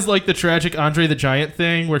kind of has like the tragic Andre the Giant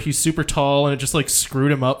thing where he's super tall and it just like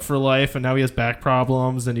screwed him up for life, and now he has back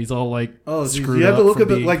problems and he's all like screwed up from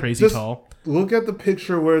being crazy tall. Look at the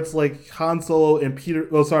picture where it's like Han Solo and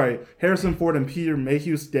Harrison Ford and Peter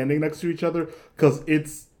Mayhew standing next to each other, because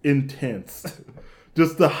it's intense.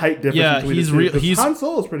 Just the height difference between the two. He's Han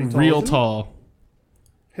Solo's pretty tall. Real tall.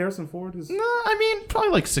 Harrison Ford is. No, I mean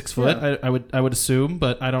probably like 6 foot. Yeah. I would assume,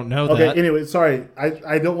 but I don't know that. Okay. Anyway, sorry.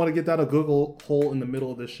 I don't want to get down a Google hole in the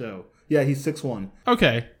middle of this show. Yeah, he's 6'1".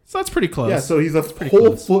 Okay, so that's pretty close. Yeah, so he's a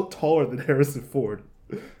whole foot taller than Harrison Ford.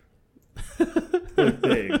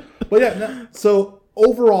 Big. But yeah, no, so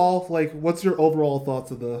overall, like, what's your overall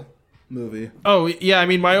thoughts of the movie? Oh yeah, I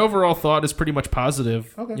mean my overall thought is pretty much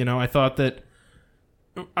positive. Okay. You know, I thought that.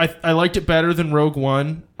 I liked it better than Rogue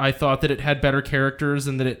One. I thought that it had better characters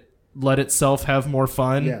and that it let itself have more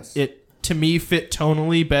fun. Yes. It, to me, fit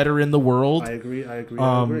tonally better in the world. I agree.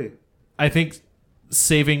 I think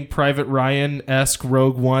Saving Private Ryan-esque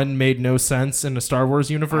Rogue One made no sense in the Star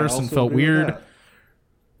Wars universe and felt weird.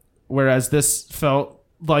 Whereas this felt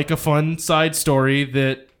like a fun side story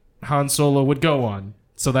that Han Solo would go on.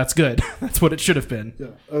 So that's good. That's what it should have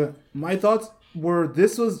been. Yeah. My thoughts were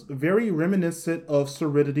this was very reminiscent of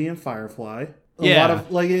Serenity and Firefly. A lot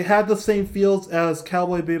of it had the same feels as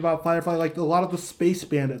Cowboy Bebop, Firefly, like a lot of the space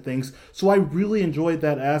bandit things. So I really enjoyed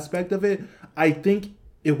that aspect of it. I think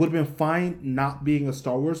it would have been fine not being a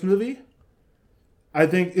Star Wars movie. I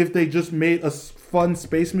think if they just made a fun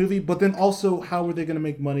space movie, but then also how were they going to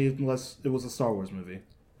make money unless it was a Star Wars movie?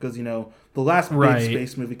 Because, you know, the last big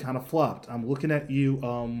space movie kind of flopped. I'm looking at you,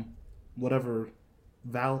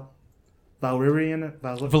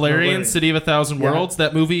 Valerian City of a Thousand Worlds.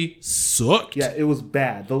 That movie sucked. Yeah, it was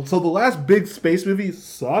bad. So the last big space movie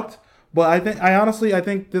sucked, but I honestly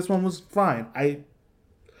think this one was fine. I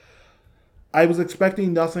was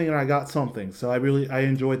expecting nothing and I got something, so I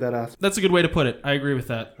enjoyed that aspect. That's a good way to put it. I agree with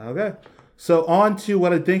that. Okay, so on to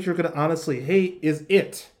what I think you're going to honestly hate is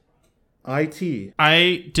It. IT.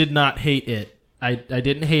 I did not hate it. I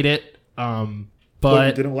didn't hate it, but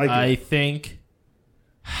you didn't like it. I think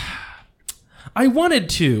I wanted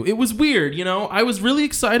to. It was weird, you know? I was really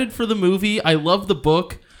excited for the movie. I loved the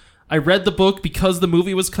book. I read the book because the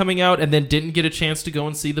movie was coming out and then didn't get a chance to go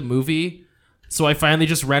and see the movie. So I finally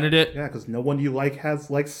just rented it. Yeah, because no one you like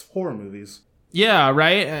likes horror movies. Yeah,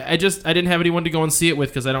 right? I didn't have anyone to go and see it with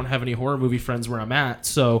because I don't have any horror movie friends where I'm at.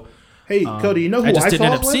 So hey, Cody, you know who I just didn't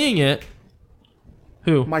end up seeing it.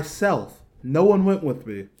 Who? Myself. No one went with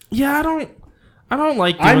me. Yeah, I don't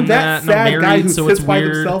like doing that. I'm that sad guy who so sits it's by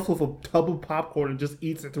weird. himself with a tub of popcorn and just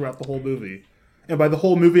eats it throughout the whole movie. And by the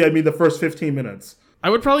whole movie, I mean the first 15 minutes. I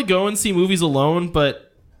would probably go and see movies alone, but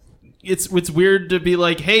it's weird to be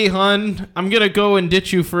like, hey, hon, I'm going to go and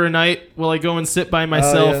ditch you for a night while I go and sit by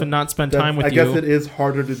myself and not spend time with you. I guess it is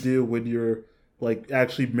harder to do when you're like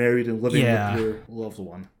actually married and living with your loved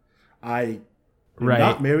one. I am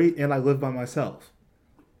not married and I live by myself.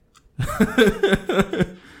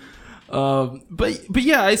 But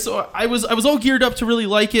yeah, I was all geared up to really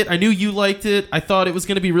like it. I knew you liked it. I thought it was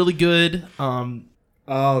going to be really good. Oh,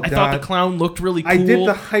 God. I thought the clown looked really cool. I did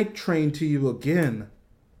the hype train to you again.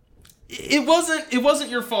 It wasn't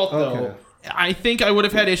your fault though. Okay. I think I would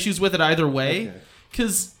have had issues with it either way,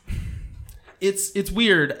 because it's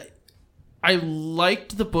weird. I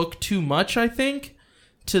liked the book too much, I think,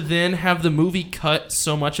 to then have the movie cut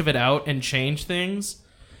so much of it out and change things,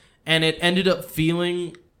 and it ended up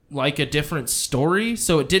feeling like a different story.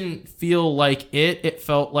 So it didn't feel like it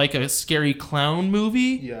felt like a scary clown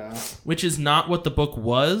movie. Yeah. Which is not what the book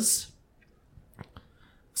was.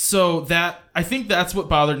 So I think that's what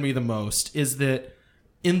bothered me the most, is that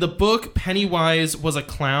in the book, Pennywise was a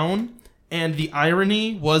clown, and the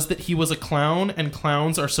irony was that he was a clown, and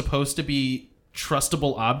clowns are supposed to be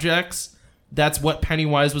trustable objects. That's what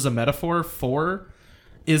Pennywise was a metaphor for,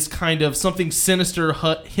 is kind of something sinister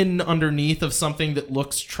hidden underneath of something that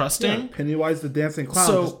looks trusting. Yeah, Pennywise the dancing clown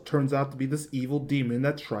So- just turns out to be this evil demon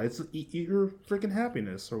that tries to eat your freaking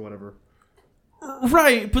happiness or whatever.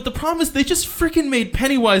 Right, but the problem is they just freaking made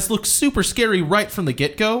Pennywise look super scary right from the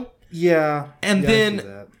get-go. Yeah. And yeah, I then see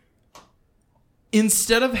that.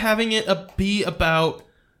 Instead of having it be about,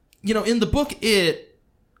 in the book,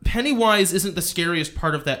 Pennywise isn't the scariest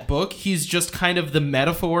part of that book. He's just kind of the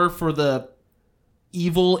metaphor for the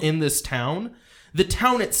evil in this town. The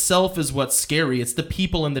town itself is what's scary. It's the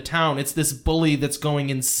people in the town. It's this bully that's going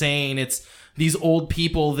insane. It's these old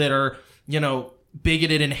people that are,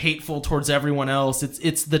 bigoted and hateful towards everyone else.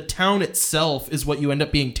 It's the town itself is what you end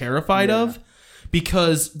up being terrified of,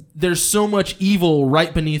 because there's so much evil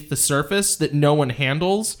right beneath the surface that no one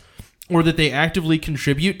handles or that they actively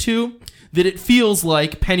contribute to, that it feels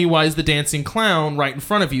like Pennywise the dancing clown right in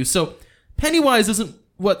front of you. So Pennywise isn't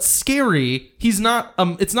what's scary. He's not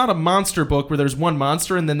it's not a monster book where there's one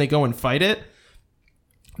monster and then they go and fight it.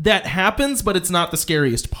 That happens, but it's not the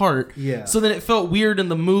scariest part. Yeah. So then it felt weird in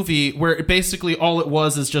the movie where basically all it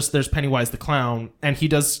was is just there's Pennywise the clown and he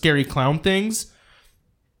does scary clown things,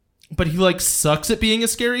 but he sucks at being a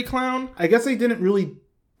scary clown. I guess they didn't really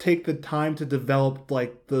take the time to develop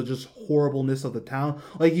the just horribleness of the town.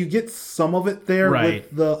 You get some of it there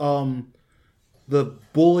Right. with the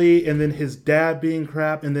bully and then his dad being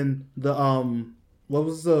crap and then the what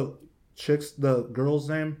was the girl's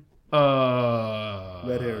name?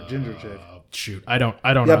 Red hair, ginger chick. Shoot, I don't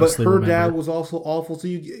Yeah, but honestly her remember. dad was also awful. So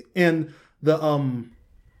and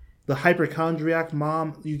the hypochondriac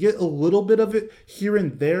mom, you get a little bit of it here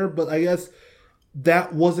and there, but I guess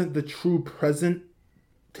that wasn't the true present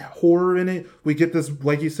horror in it. We get this,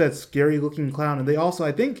 like you said, scary looking clown, and they also,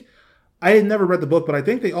 I think, I had never read the book, but I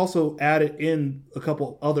think they also added in a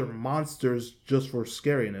couple other monsters just for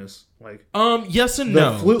scariness. Yes and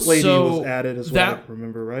the no. flute lady So was added as well. that-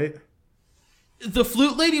 Remember, right? The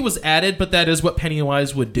flute lady was added, but that is what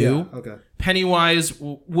Pennywise would do. Yeah, okay. Pennywise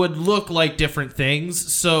would look like different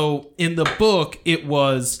things. So in the book, it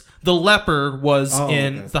was the leper was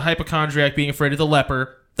okay. the hypochondriac being afraid of the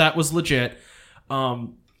leper. That was legit.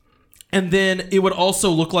 And then it would also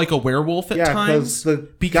look like a werewolf at times. The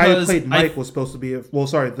guy who played Mike was supposed to be...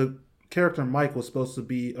 the character Mike was supposed to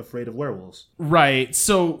be afraid of werewolves. Right.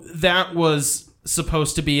 So that was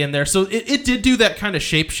supposed to be in there. So it did do that kind of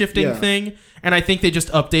shape-shifting thing. And I think they just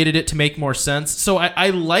updated it to make more sense. So I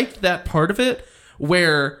liked that part of it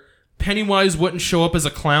where Pennywise wouldn't show up as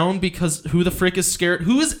a clown, because who the frick is scared?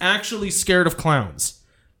 Who is actually scared of clowns?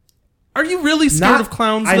 Are you really scared of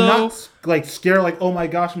clowns, though? I'm not scared, oh my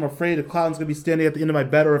gosh, I'm afraid a clown's going to be standing at the end of my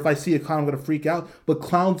bed, or if I see a clown, I'm going to freak out. But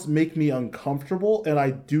clowns make me uncomfortable, and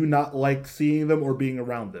I do not like seeing them or being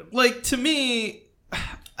around them. To me,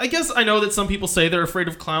 I guess I know that some people say they're afraid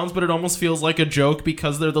of clowns, but it almost feels like a joke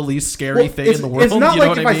because they're the least scary thing in the world. It's not you know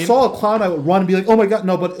like if what I saw a clown, I would run and be like, oh my god,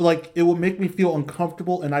 no, but it would make me feel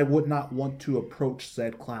uncomfortable, and I would not want to approach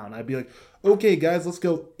said clown. I'd be like, okay, guys, let's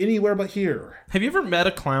go anywhere but here. Have you ever met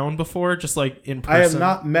a clown before, just in person? I have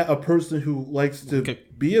not met a person who likes to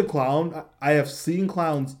be a clown. I have seen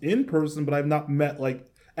clowns in person, but I've not met,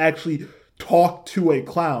 actually talk to a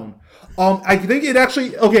clown. I think it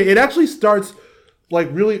actually starts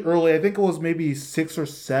really early. I think it was maybe 6 or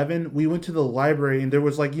 7. We went to the library and there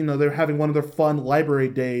was they're having one of their fun library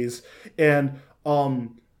days, and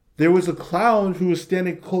there was a clown who was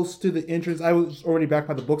standing close to the entrance. I was already back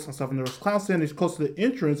by the books and stuff, and there was a clown standing close to the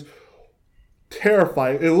entrance,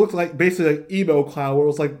 terrifying. It looked like basically like emo clown, where it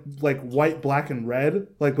was like white, black, and red,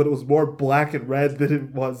 but it was more black and red than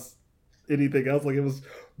it was anything else. It was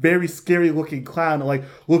very scary looking clown. And, like,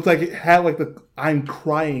 looked like it had like the I'm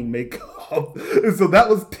crying makeup. And so that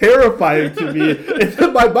was terrifying to me. And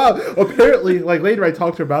then my mom, apparently, like later I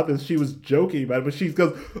talked to her about this, she was joking about it, but she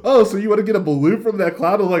goes, "Oh, so you want to get a balloon from that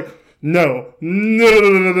clown?" I was like, no.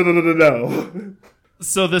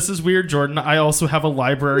 So this is weird, Jordan. I also have a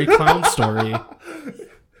library clown story.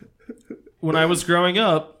 When I was growing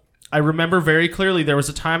up, I remember very clearly there was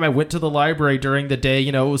a time I went to the library during the day,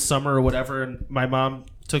 it was summer or whatever, and my mom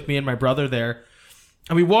took me and my brother there.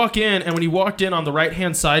 And we walk in, and when you walked in on the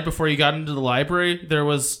right-hand side before you got into the library, there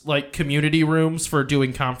was, like, community rooms for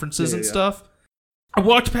doing conferences and stuff. I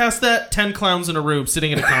walked past that, 10 clowns in a room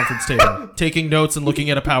sitting at a conference table, taking notes and looking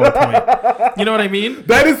at a PowerPoint. You know what I mean?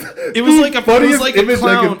 That is it was like a funniest image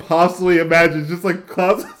clown. I could possibly imagine. Just like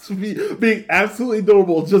clowns being absolutely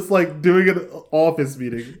normal, just like doing an office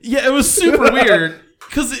meeting. Yeah, it was super weird.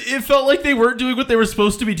 Because it felt like they weren't doing what they were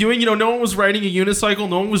supposed to be doing. No one was riding a unicycle.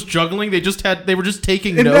 No one was juggling. They were just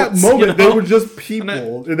taking notes. In that moment, they were just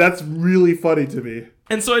people. And that's really funny to me.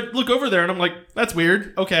 And so I look over there and I'm like, that's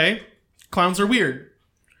weird. Okay. Clowns are weird.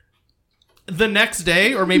 The next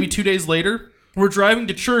day, or maybe 2 days later, we're driving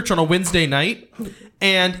to church on a Wednesday night,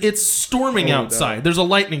 and it's storming outside. No. There's a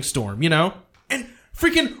lightning storm, And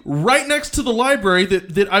freaking right next to the library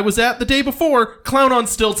that I was at the day before, clown on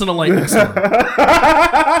stilts in a lightning storm.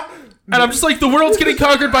 And I'm just like, the world's getting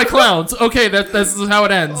conquered by clowns. Okay, this is how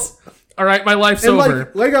it ends. All right, my life's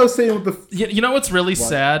over. Like I was saying with the... You know what's really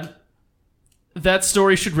sad? That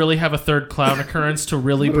story should really have a third clown occurrence to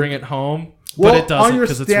really bring it home. Well, but it doesn't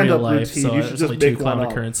because it's real life, routine, so there's only 2 clown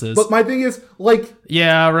occurrences. But my thing is, like...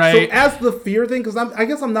 Yeah, right. So as the fear thing, because I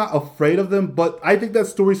guess I'm not afraid of them, but I think that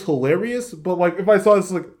story's hilarious. But, like, if I saw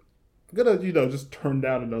this, like, I'm gonna, just turn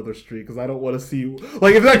down another street because I don't want to see...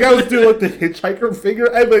 Like, if that guy was doing, like, the hitchhiker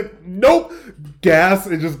figure, I'd be like, nope! Gas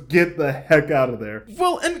and just get the heck out of there.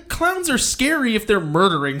 Well, and clowns are scary if they're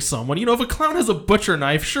murdering someone. If a clown has a butcher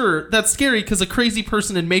knife, sure, that's scary because a crazy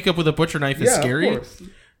person in makeup with a butcher knife is scary. Of course.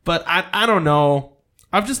 But I don't know.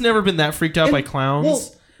 I've just never been that freaked out by clowns.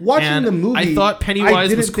 Well, watching the movie, I thought Pennywise was cool. I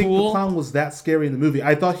didn't think the clown was that scary in the movie.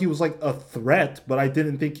 I thought he was like a threat, but I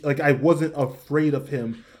didn't think, like, I wasn't afraid of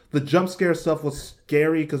him. The jump scare stuff was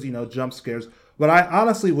scary because, jump scares. But I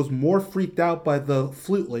honestly was more freaked out by the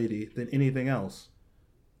flute lady than anything else.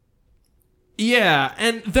 Yeah,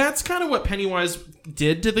 and that's kind of what Pennywise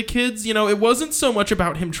did to the kids. It wasn't so much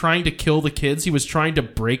about him trying to kill the kids. He was trying to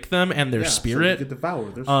break them and their spirit. So get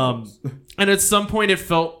devoured. And at some point it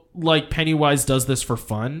felt like Pennywise does this for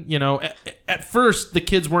fun. At first the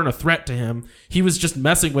kids weren't a threat to him. He was just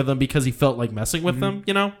messing with them because he felt like messing with them,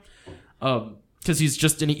 because he's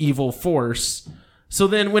just an evil force. So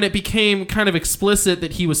then when it became kind of explicit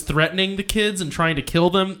that he was threatening the kids and trying to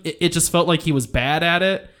kill them, it just felt like he was bad at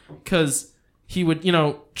it because he would,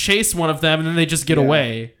 chase one of them and then they just get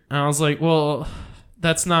away. And I was like, well,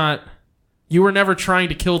 that's not... You were never trying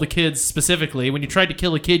to kill the kids specifically. When you tried to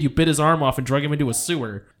kill a kid, you bit his arm off and drug him into a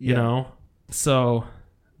sewer, you know? So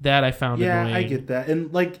that I found annoying. Yeah, I get that.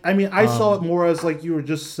 And, I saw it more as, like you were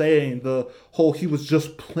just saying, the whole he was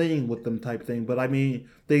just playing with them type thing. But,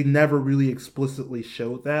 they never really explicitly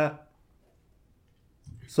showed that.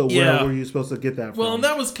 So where were you supposed to get that from? Well, and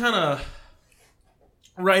that was kind of...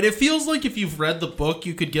 Right, it feels like if you've read the book,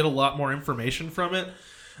 you could get a lot more information from it.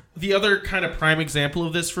 The other kind of prime example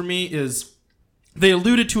of this for me is they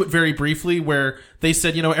alluded to it very briefly where they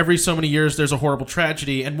said, every so many years there's a horrible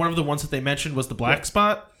tragedy, and one of the ones that they mentioned was the black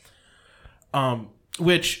spot,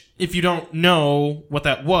 which, if you don't know what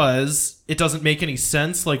that was, it doesn't make any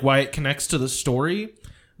sense, like why it connects to the story.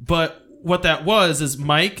 But what that was is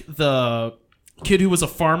Mike, the kid who was a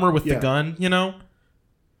farmer with the gun,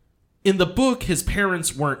 in the book, his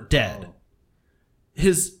parents weren't dead.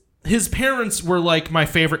 His parents were like my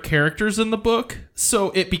favorite characters in the book, so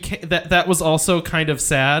it became that was also kind of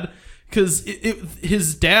sad because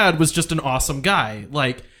his dad was just an awesome guy.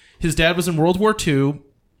 Like his dad was in World War II,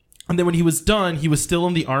 and then when he was done, he was still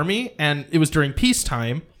in the army, and it was during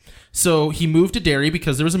peacetime. So he moved to Derry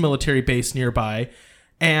because there was a military base nearby,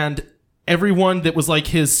 and everyone that was like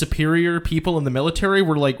his superior people in the military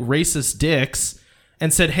were like racist dicks.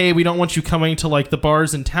 And said, hey, we don't want you coming to, like, the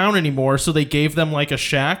bars in town anymore. So they gave them, like, a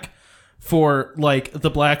shack for, like, the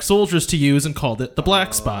black soldiers to use and called it the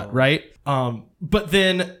Black Spot, right? But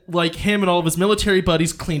then, like, him and all of his military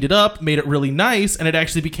buddies cleaned it up, made it really nice, and it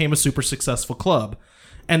actually became a super successful club.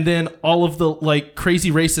 And then all of the, like, crazy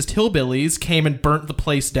racist hillbillies came and burnt the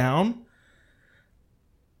place down.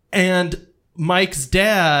 And Mike's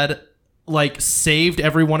dad... like saved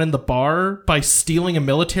everyone in the bar by stealing a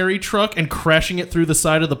military truck and crashing it through the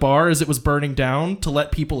side of the bar as it was burning down to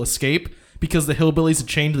let people escape because the hillbillies had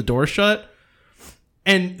chained the door shut.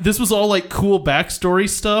 And this was all like cool backstory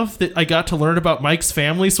stuff that I got to learn about Mike's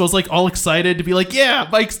family. So I was like all excited to be like, yeah,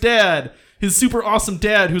 Mike's dad, his super awesome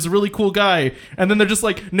dad, who's a really cool guy. And then they're just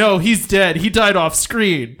like, no, he's dead. He died off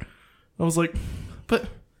screen. I was like, but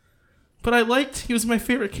he was my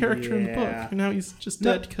favorite character in the book. And now he's just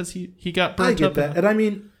dead because he got burnt I up. get that. And I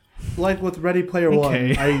mean, like with Ready Player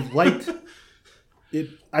One, I liked it.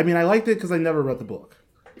 I mean, I liked it because I never read the book.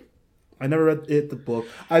 I never read the book.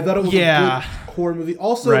 I thought it was a good horror movie.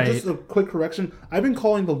 Also, just a quick correction. I've been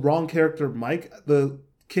calling the wrong character Mike. The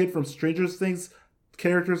kid from Stranger Things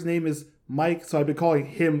character's name is Mike, so I've been calling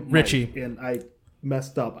him Mike, Richie. and I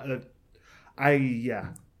messed up.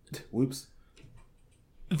 Whoops.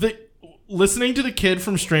 Listening to the kid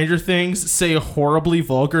from Stranger Things say horribly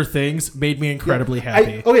vulgar things made me incredibly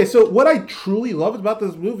happy. Okay, so what I truly loved about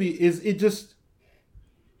this movie is it just...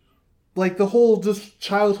 like the whole just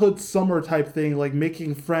childhood summer type thing, like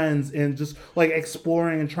making friends and just like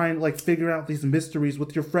exploring and trying to like figure out these mysteries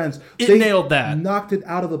with your friends. They nailed that. Knocked it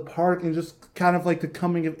out of the park, and just kind of like the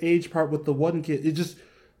coming of age part with the one kid.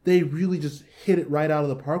 They really just hit it right out of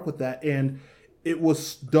the park with that, and it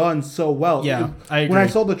was done so well. Yeah, I agree. When I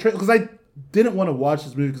saw the trailer, because I didn't want to watch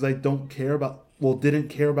this movie because I didn't care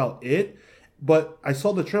about it, but I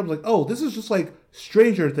saw the trailer, I was like, oh, this is just like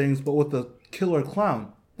Stranger Things, but with the killer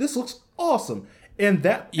clown. This looks awesome. And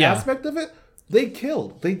that aspect of it, they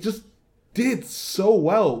killed. They just did so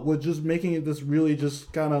well with just making it this really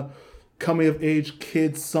just kind of coming of age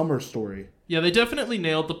kids summer story. Yeah, they definitely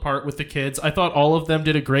nailed the part with the kids. I thought all of them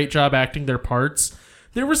did a great job acting their parts.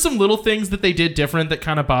 There were some little things that they did different that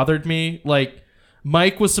kind of bothered me. Like,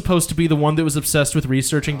 Mike was supposed to be the one that was obsessed with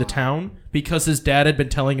researching the town because his dad had been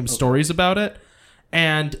telling him stories about it.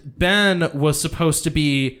 And Ben was supposed to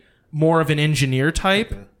be more of an engineer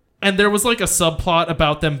type. Okay. And there was like a subplot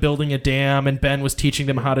about them building a dam, and Ben was teaching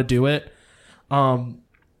them how to do it. But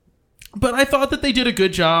I thought that they did a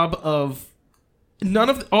good job of...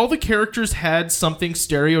 all the characters had something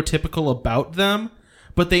stereotypical about them,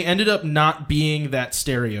 but they ended up not being that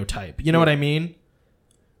stereotype. You know what I mean?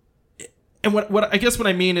 And what I guess what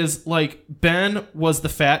I mean is, like, Ben was the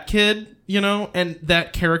fat kid, you know, and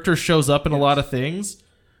that character shows up in a lot of things.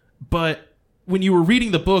 But when you were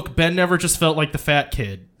reading the book, Ben never just felt like the fat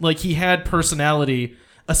kid. Like, he had personality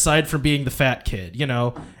aside from being the fat kid, you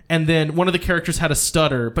know? And then one of the characters had a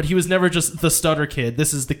stutter, but he was never just the stutter kid.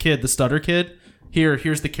 This is the kid, the stutter kid.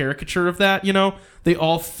 Here's the caricature of that, you know? They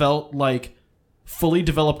all felt like fully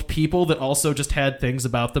developed people that also just had things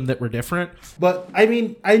about them that were different. But, I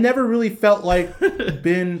mean, I never really felt like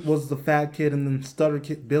Ben was the fat kid and then stutter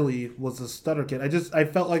kid Billy was the stutter kid. I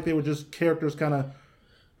felt like they were just characters kind of,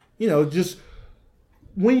 you know, just...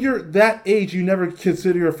 when you're that age, you never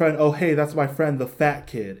consider your friend, oh, hey, that's my friend, the fat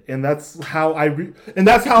kid. And that's how I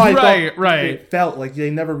thought it felt. Like, they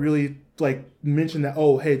never really, like, mentioned that,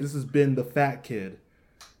 oh, hey, this has been the fat kid.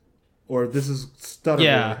 Or this is Stutter.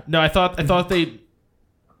 Yeah. Boy. No, I thought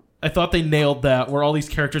they nailed that, where all these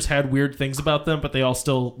characters had weird things about them, but they all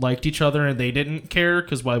still liked each other, and they didn't care,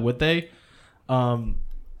 because why would they? I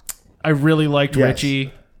really liked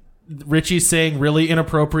Richie. Richie saying really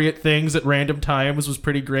inappropriate things at random times was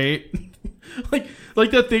pretty great. like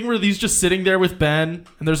that thing where he's just sitting there with Ben,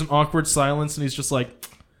 and there's an awkward silence, and he's just like,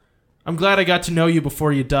 I'm glad I got to know you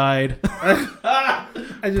before you died.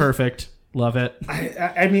 Perfect. Love it.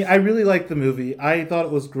 I mean, I really liked the movie. I thought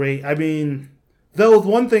it was great. I mean, though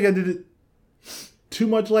one thing I did too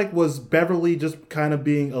much like was Beverly just kind of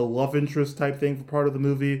being a love interest type thing for part of the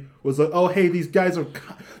movie. Was like, oh, hey, these guys are...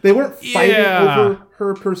 they weren't fighting over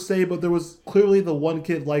her per se, but there was clearly the one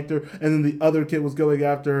kid liked her, and then the other kid was going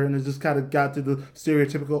after her, and it just kind of got to the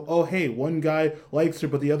stereotypical, oh, hey, one guy likes her,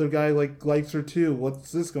 but the other guy likes her too.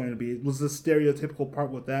 What's this going to be? It was the stereotypical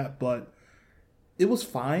part with that, but it was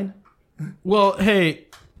fine. Well, hey...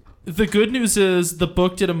 the good news is the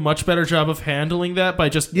book did a much better job of handling that by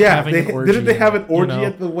just having an orgy. Didn't they have an orgy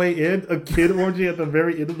at the way in? A kid orgy at the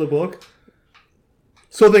very end of the book?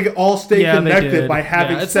 So they could all stay connected by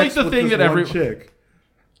having sex with this one chick.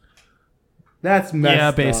 That's messed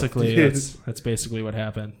up. Yeah, basically. That's basically what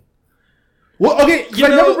happened. Well, okay, I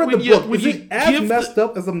never read the book. Is it as messed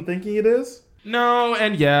up as I'm thinking it is? No,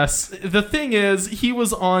 and yes. The thing is, he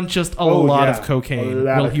was on just a lot of cocaine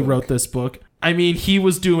while he wrote this book. I mean, he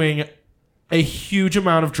was doing a huge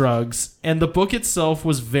amount of drugs, and the book itself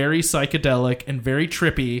was very psychedelic and very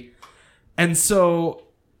trippy, and so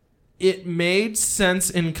it made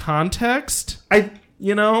sense in context. I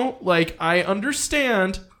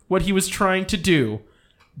understand what he was trying to do,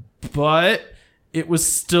 but it was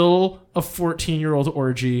still a 14-year-old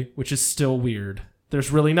orgy, which is still weird. There's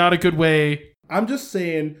really not a good way. I'm just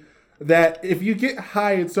saying that if you get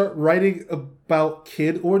high and start writing about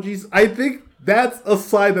kid orgies, I think that's a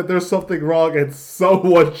sign that there's something wrong and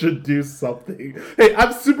someone should do something. Hey,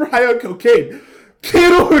 I'm super high on cocaine.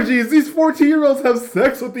 Kid orgies! These 14-year-olds have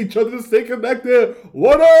sex with each other to stay connected.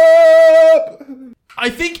 What up? I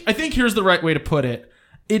think here's the right way to put it.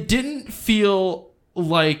 It didn't feel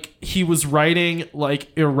like he was writing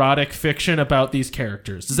like erotic fiction about these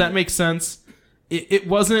characters. Does that make sense? It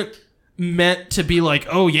wasn't meant to be like,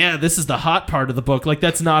 oh yeah, this is the hot part of the book. Like,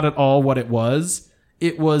 that's not at all what it was.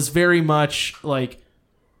 It was very much like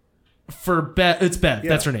for Bev. It's Bev.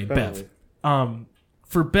 That's her name, Bev.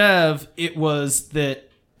 For Bev, it was that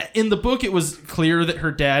in the book, it was clear that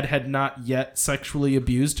her dad had not yet sexually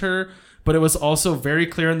abused her, but it was also very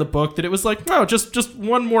clear in the book that it was like, no, just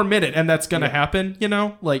one more minute and that's going to happen, you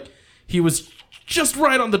know? Like, he was just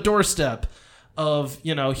right on the doorstep of,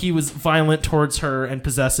 you know, he was violent towards her and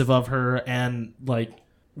possessive of her and, like,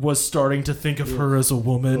 was starting to think of her as a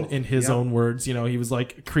woman in his own words. You know, he was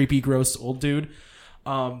like a creepy, gross old dude.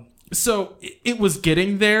 So it was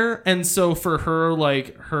getting there, and so for her,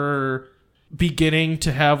 like, her beginning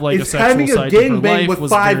to have like a sexual side to her life was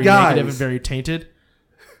very negative and very tainted.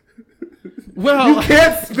 Well, you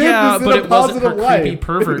can't spin yeah, this but in a it wasn't her positive light. creepy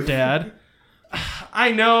pervert dad.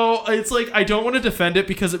 I know, it's like I don't want to defend it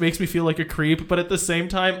because it makes me feel like a creep, but at the same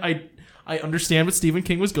time, I understand what Stephen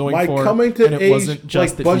King was going for. Coming to and it age, wasn't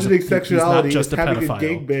just like that budgeting sexuality, he's not just is a having pedophile.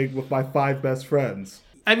 a gangbang with my 5 best friends.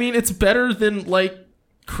 I mean, it's better than like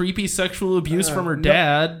creepy sexual abuse from her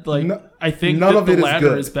dad. Like, I think none that of the it is latter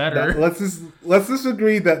good. is better. Let's just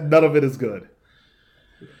agree that none of it is good.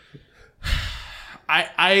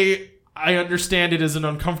 I understand it is an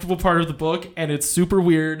uncomfortable part of the book, and it's super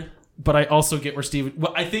weird. But I also get where Stephen.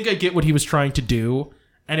 Well, I think I get what he was trying to do,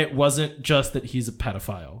 and it wasn't just that he's a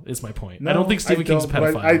pedophile. Is my point. I don't think Stephen King's a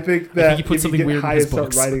pedophile. I think that he put if something you get weird high in his and start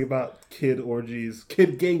books. writing about kid orgies,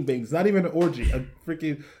 kid gangbangs, not even an orgy, a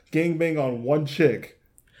freaking gangbang on one chick.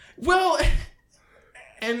 Well,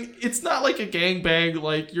 and it's not like a gangbang.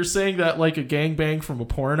 Like, you're saying that like a gangbang from a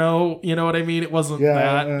porno. You know what I mean? It wasn't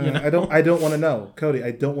that. You know? I don't want to know, Cody. I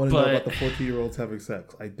don't want to know about the 14-year-olds having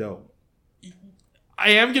sex. I don't.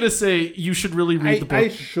 I am gonna say you should really read the book. I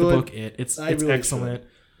should. The book, it's really excellent.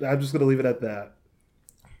 Should. I'm just gonna leave it at that.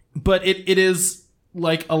 But it is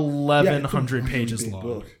like 1,100 pages long.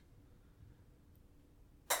 Book.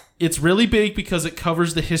 It's really big because it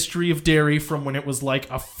covers the history of Derry from when it was like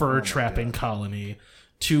a fur trapping colony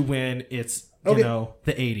to when it's you know,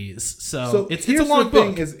 the 80s. So it's a long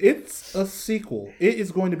book. It's a sequel. It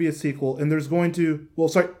is going to be a sequel, and there's going to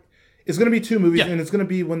it's going to be 2 movies, and it's going to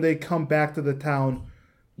be when they come back to the town,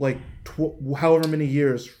 like however many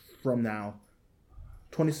years from now.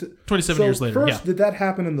 27 years later. First, did that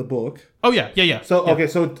happen in the book? Oh yeah. So okay,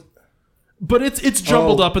 so. But it's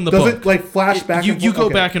jumbled up in the book. Does it like flash back? You go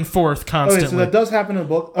back and forth constantly. Okay, so that does happen in the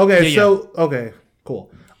book. Okay, okay,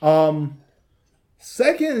 cool.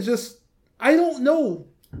 Second is just I don't know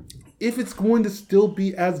if it's going to still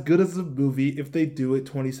be as good as the movie if they do it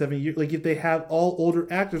 27 years, like if they have all older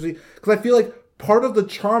actors. Because I feel like part of the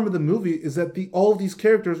charm of the movie is that all of these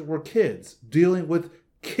characters were kids dealing with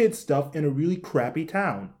kid stuff in a really crappy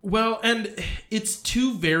town. Well, and it's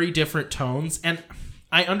 2 very different tones, and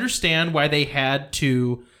I understand why they had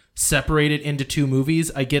to separate it into 2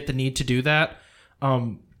 movies. I get the need to do that,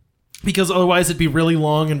 because otherwise it'd be really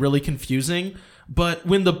long and really confusing. But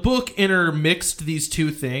when the book intermixed these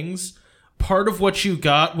 2 things, part of what you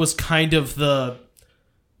got was kind of the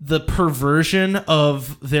perversion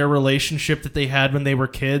of their relationship that they had when they were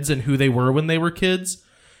kids and who they were when they were kids.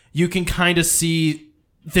 You can kind of see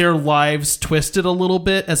their lives twisted a little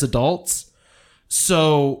bit as adults.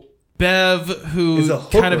 So Bev, who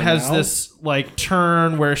kind of has this like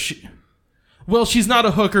turn where she's not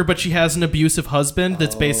a hooker, but she has an abusive husband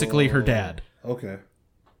that's basically her dad. Okay.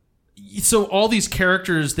 So all these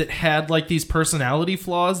characters that had like these personality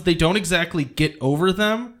flaws, they don't exactly get over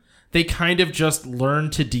them. They kind of just learn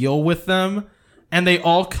to deal with them, and they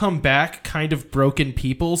all come back kind of broken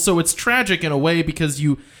people. So it's tragic in a way because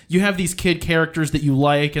you have these kid characters that you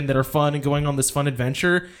like and that are fun and going on this fun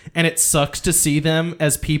adventure, and it sucks to see them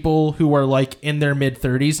as people who are like in their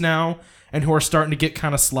mid-30s now and who are starting to get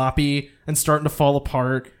kind of sloppy and starting to fall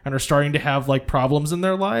apart and are starting to have like problems in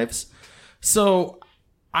their lives. So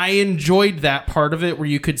I enjoyed that part of it where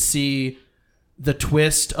you could see the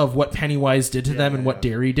twist of what Pennywise did to them and what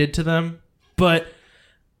Derry did to them. But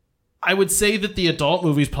I would say that the adult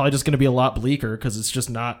movie is probably just going to be a lot bleaker because it's just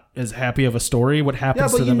not as happy of a story. What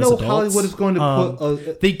happens to them as adults? Hollywood is going to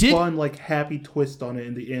put a fun, like, happy twist on it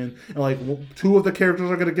in the end, and like two of the characters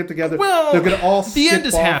are going to get together. Well, they're going to all the end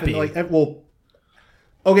is happy. And, like, well,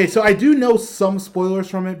 okay, so I do know some spoilers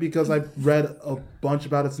from it because I've read a bunch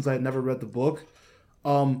about it since I had never read the book.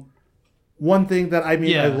 One thing that I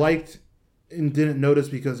liked and didn't notice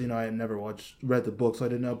because I had never read the book, so I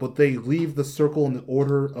didn't know. But they leave the circle in the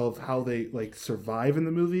order of how they like survive in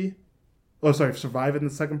the movie. Oh, sorry, survive in the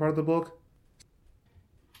second part of the book.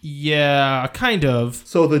 Yeah, kind of.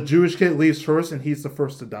 So the Jewish kid leaves first, and he's the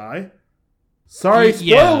first to die. Sorry,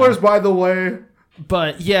 spoilers, by the way.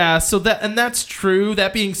 But yeah, so that's true.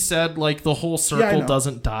 That being said, like the whole circle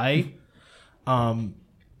doesn't die.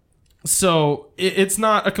 So it's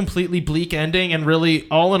not a completely bleak ending, and really,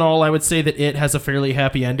 all in all, I would say that it has a fairly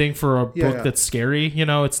happy ending for a book that's scary.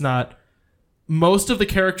 It's not. Most of the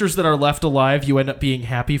characters that are left alive, you end up being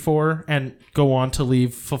happy for, and go on to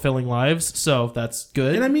leave fulfilling lives. So that's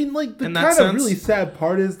good. And I mean, like the kind of really sad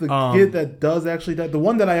part is the kid that does actually die. The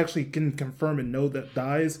one that I actually can confirm and know that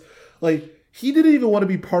dies, like. He didn't even want to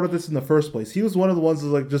be part of this in the first place. He was one of the ones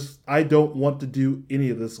that's like, just, I don't want to do any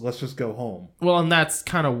of this. Let's just go home. Well, and that's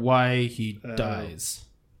kind of why he dies.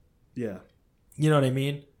 Yeah. You know what I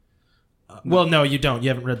mean? Well, no, you don't. You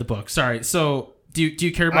haven't read the book. Sorry. So, do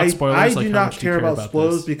you care about spoilers? I do not care about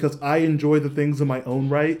spoilers because I enjoy the things in my own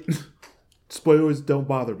right. Spoilers don't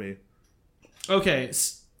bother me. Okay.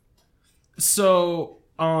 So,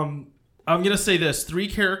 I'm going to say this. 3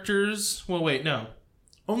 characters... Well, wait, no.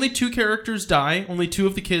 Only 2 characters die. Only 2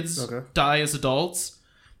 of the kids die as adults.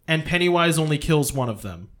 And Pennywise only kills one of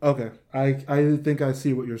them. Okay. I think I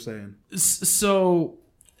see what you're saying. So...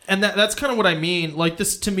 And that's kind of what I mean. Like,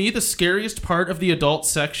 this, to me, the scariest part of the adult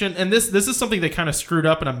section... And this is something they kind of screwed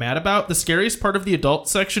up and I'm mad about. The scariest part of the adult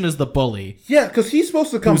section is the bully. Yeah, because he's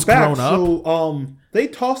supposed to come back. So, they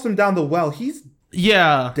tossed him down the well. He's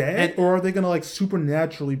dead? Or are they going to, like,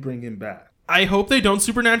 supernaturally bring him back? I hope they don't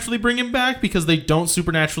supernaturally bring him back because they don't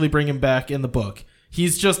supernaturally bring him back in the book.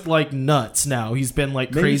 He's just like nuts now. He's been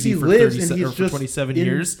like crazy for 27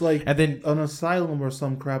 years. Like and then an asylum or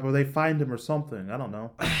some crap, or they find him or something. I don't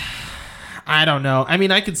know. I don't know. I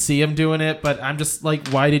mean, I could see him doing it, but I'm just like,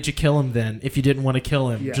 why did you kill him then? If you didn't want to kill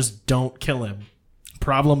him, just don't kill him.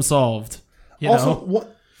 Problem solved. You know?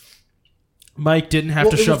 What? Mike didn't have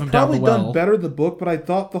to shove him down the well. Probably done better the book, but I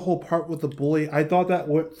thought the whole part with the bully, I thought that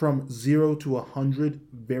went from 0 to 100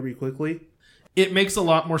 very quickly. It makes a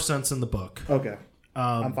lot more sense in the book. Okay,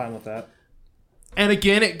 I'm fine with that. And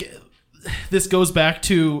again, this goes back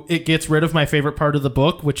to it gets rid of my favorite part of the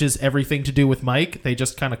book, which is everything to do with Mike. They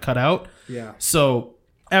just kind of cut out. Yeah. So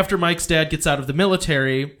after Mike's dad gets out of the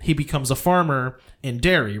military, he becomes a farmer in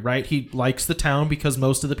Derry, right? He likes the town because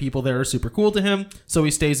most of the people there are super cool to him, so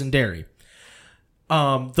he stays in Derry.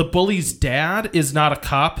 The bully's dad is not a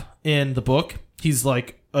cop in the book. He's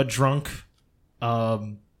like a drunk,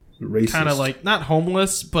 kind of like not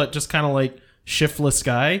homeless, but just kind of like shiftless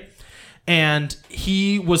guy. And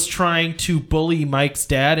he was trying to bully Mike's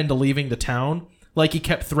dad into leaving the town. Like he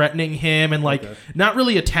kept threatening him and like not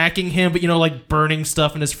really attacking him, but like burning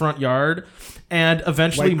stuff in his front yard. And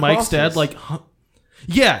eventually like Mike's dad like...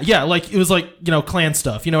 Yeah, like it was like, clan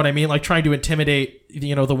stuff, you know what I mean? Like trying to intimidate,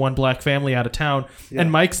 the one black family out of town. Yeah.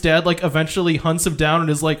 And Mike's dad like eventually hunts him down and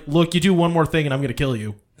is like, look, you do one more thing and I'm going to kill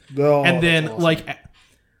you. Oh, and then awesome. like,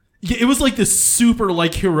 it was like this super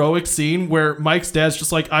like heroic scene where Mike's dad's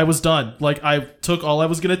just like, I was done. Like I took all I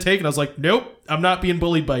was going to take and I was like, nope, I'm not being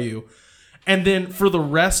bullied by you. And then for the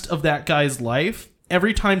rest of that guy's life,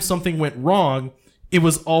 every time something went wrong, it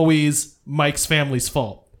was always Mike's family's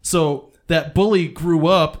fault. So that bully grew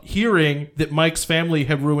up hearing that Mike's family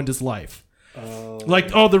had ruined his life. Like,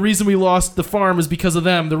 the reason we lost the farm is because of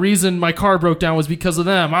them. The reason my car broke down was because of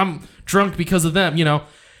them. I'm drunk because of them,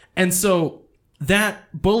 And so that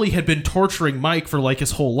bully had been torturing Mike for like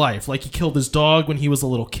his whole life. Like he killed his dog when he was a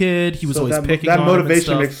little kid. He was always picking on him. That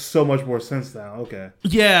motivation makes so much more sense now. Okay.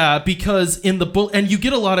 Yeah, because in the and you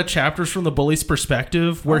get a lot of chapters from the bully's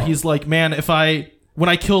perspective where he's like, man, when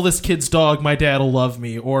I kill this kid's dog, my dad will love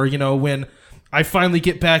me. Or, when I finally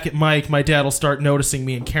get back at Mike, my dad will start noticing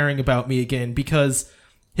me and caring about me again because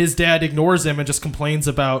his dad ignores him and just complains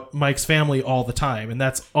about Mike's family all the time. And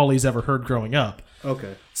that's all he's ever heard growing up.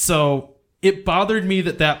 Okay. So it bothered me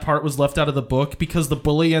that part was left out of the book because the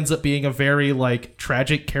bully ends up being a very like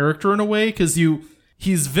tragic character in a way because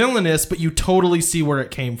he's villainous, but you totally see where it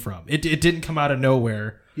came from. It didn't come out of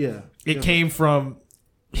nowhere. Yeah. It came from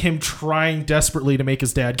him trying desperately to make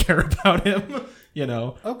his dad care about him,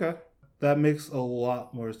 Okay. That makes a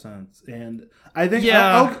lot more sense. And I think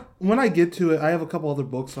Yeah. when I get to it, I have a couple other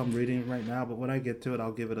books I'm reading right now, but when I get to it,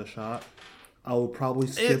 I'll give it a shot. I will probably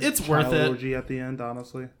skip It's worth it. Trilogy at the end,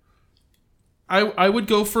 honestly. I would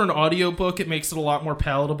go for an audiobook. It makes it a lot more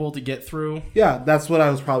palatable to get through. Yeah, that's what I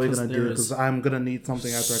was probably 'Cause going to do there because is I'm going to need something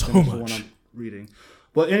after I so finish the one much. I'm reading.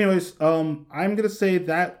 But anyways, I'm going to say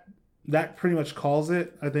that pretty much calls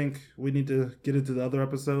it. I think we need to get into the other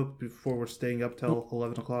episode before we're staying up till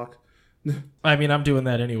 11 o'clock. I mean, I'm doing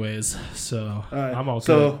that anyways, so Alright, I'm all good.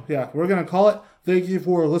 so yeah, we're gonna call it. Thank you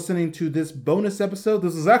for listening to this bonus episode.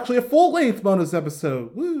 This is actually a full-length bonus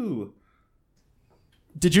episode. Woo!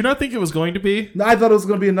 Did you not think it was going to be? I thought it was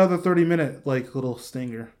gonna be another 30-minute little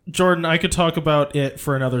stinger. Jordan, I could talk about it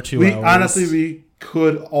for another 2 We hours. honestly we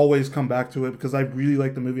could always come back to it because I really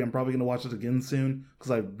like the movie. I'm probably gonna watch it again soon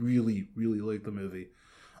because I really like the movie.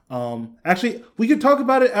 Actually, we could talk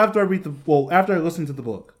about it after I listen to the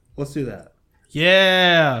book. Let's do that.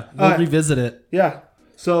 Yeah, we'll revisit it. Yeah.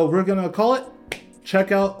 So we're gonna call it.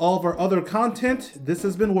 Check out all of our other content. This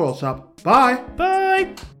has been World Shop. Bye.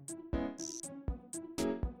 Bye.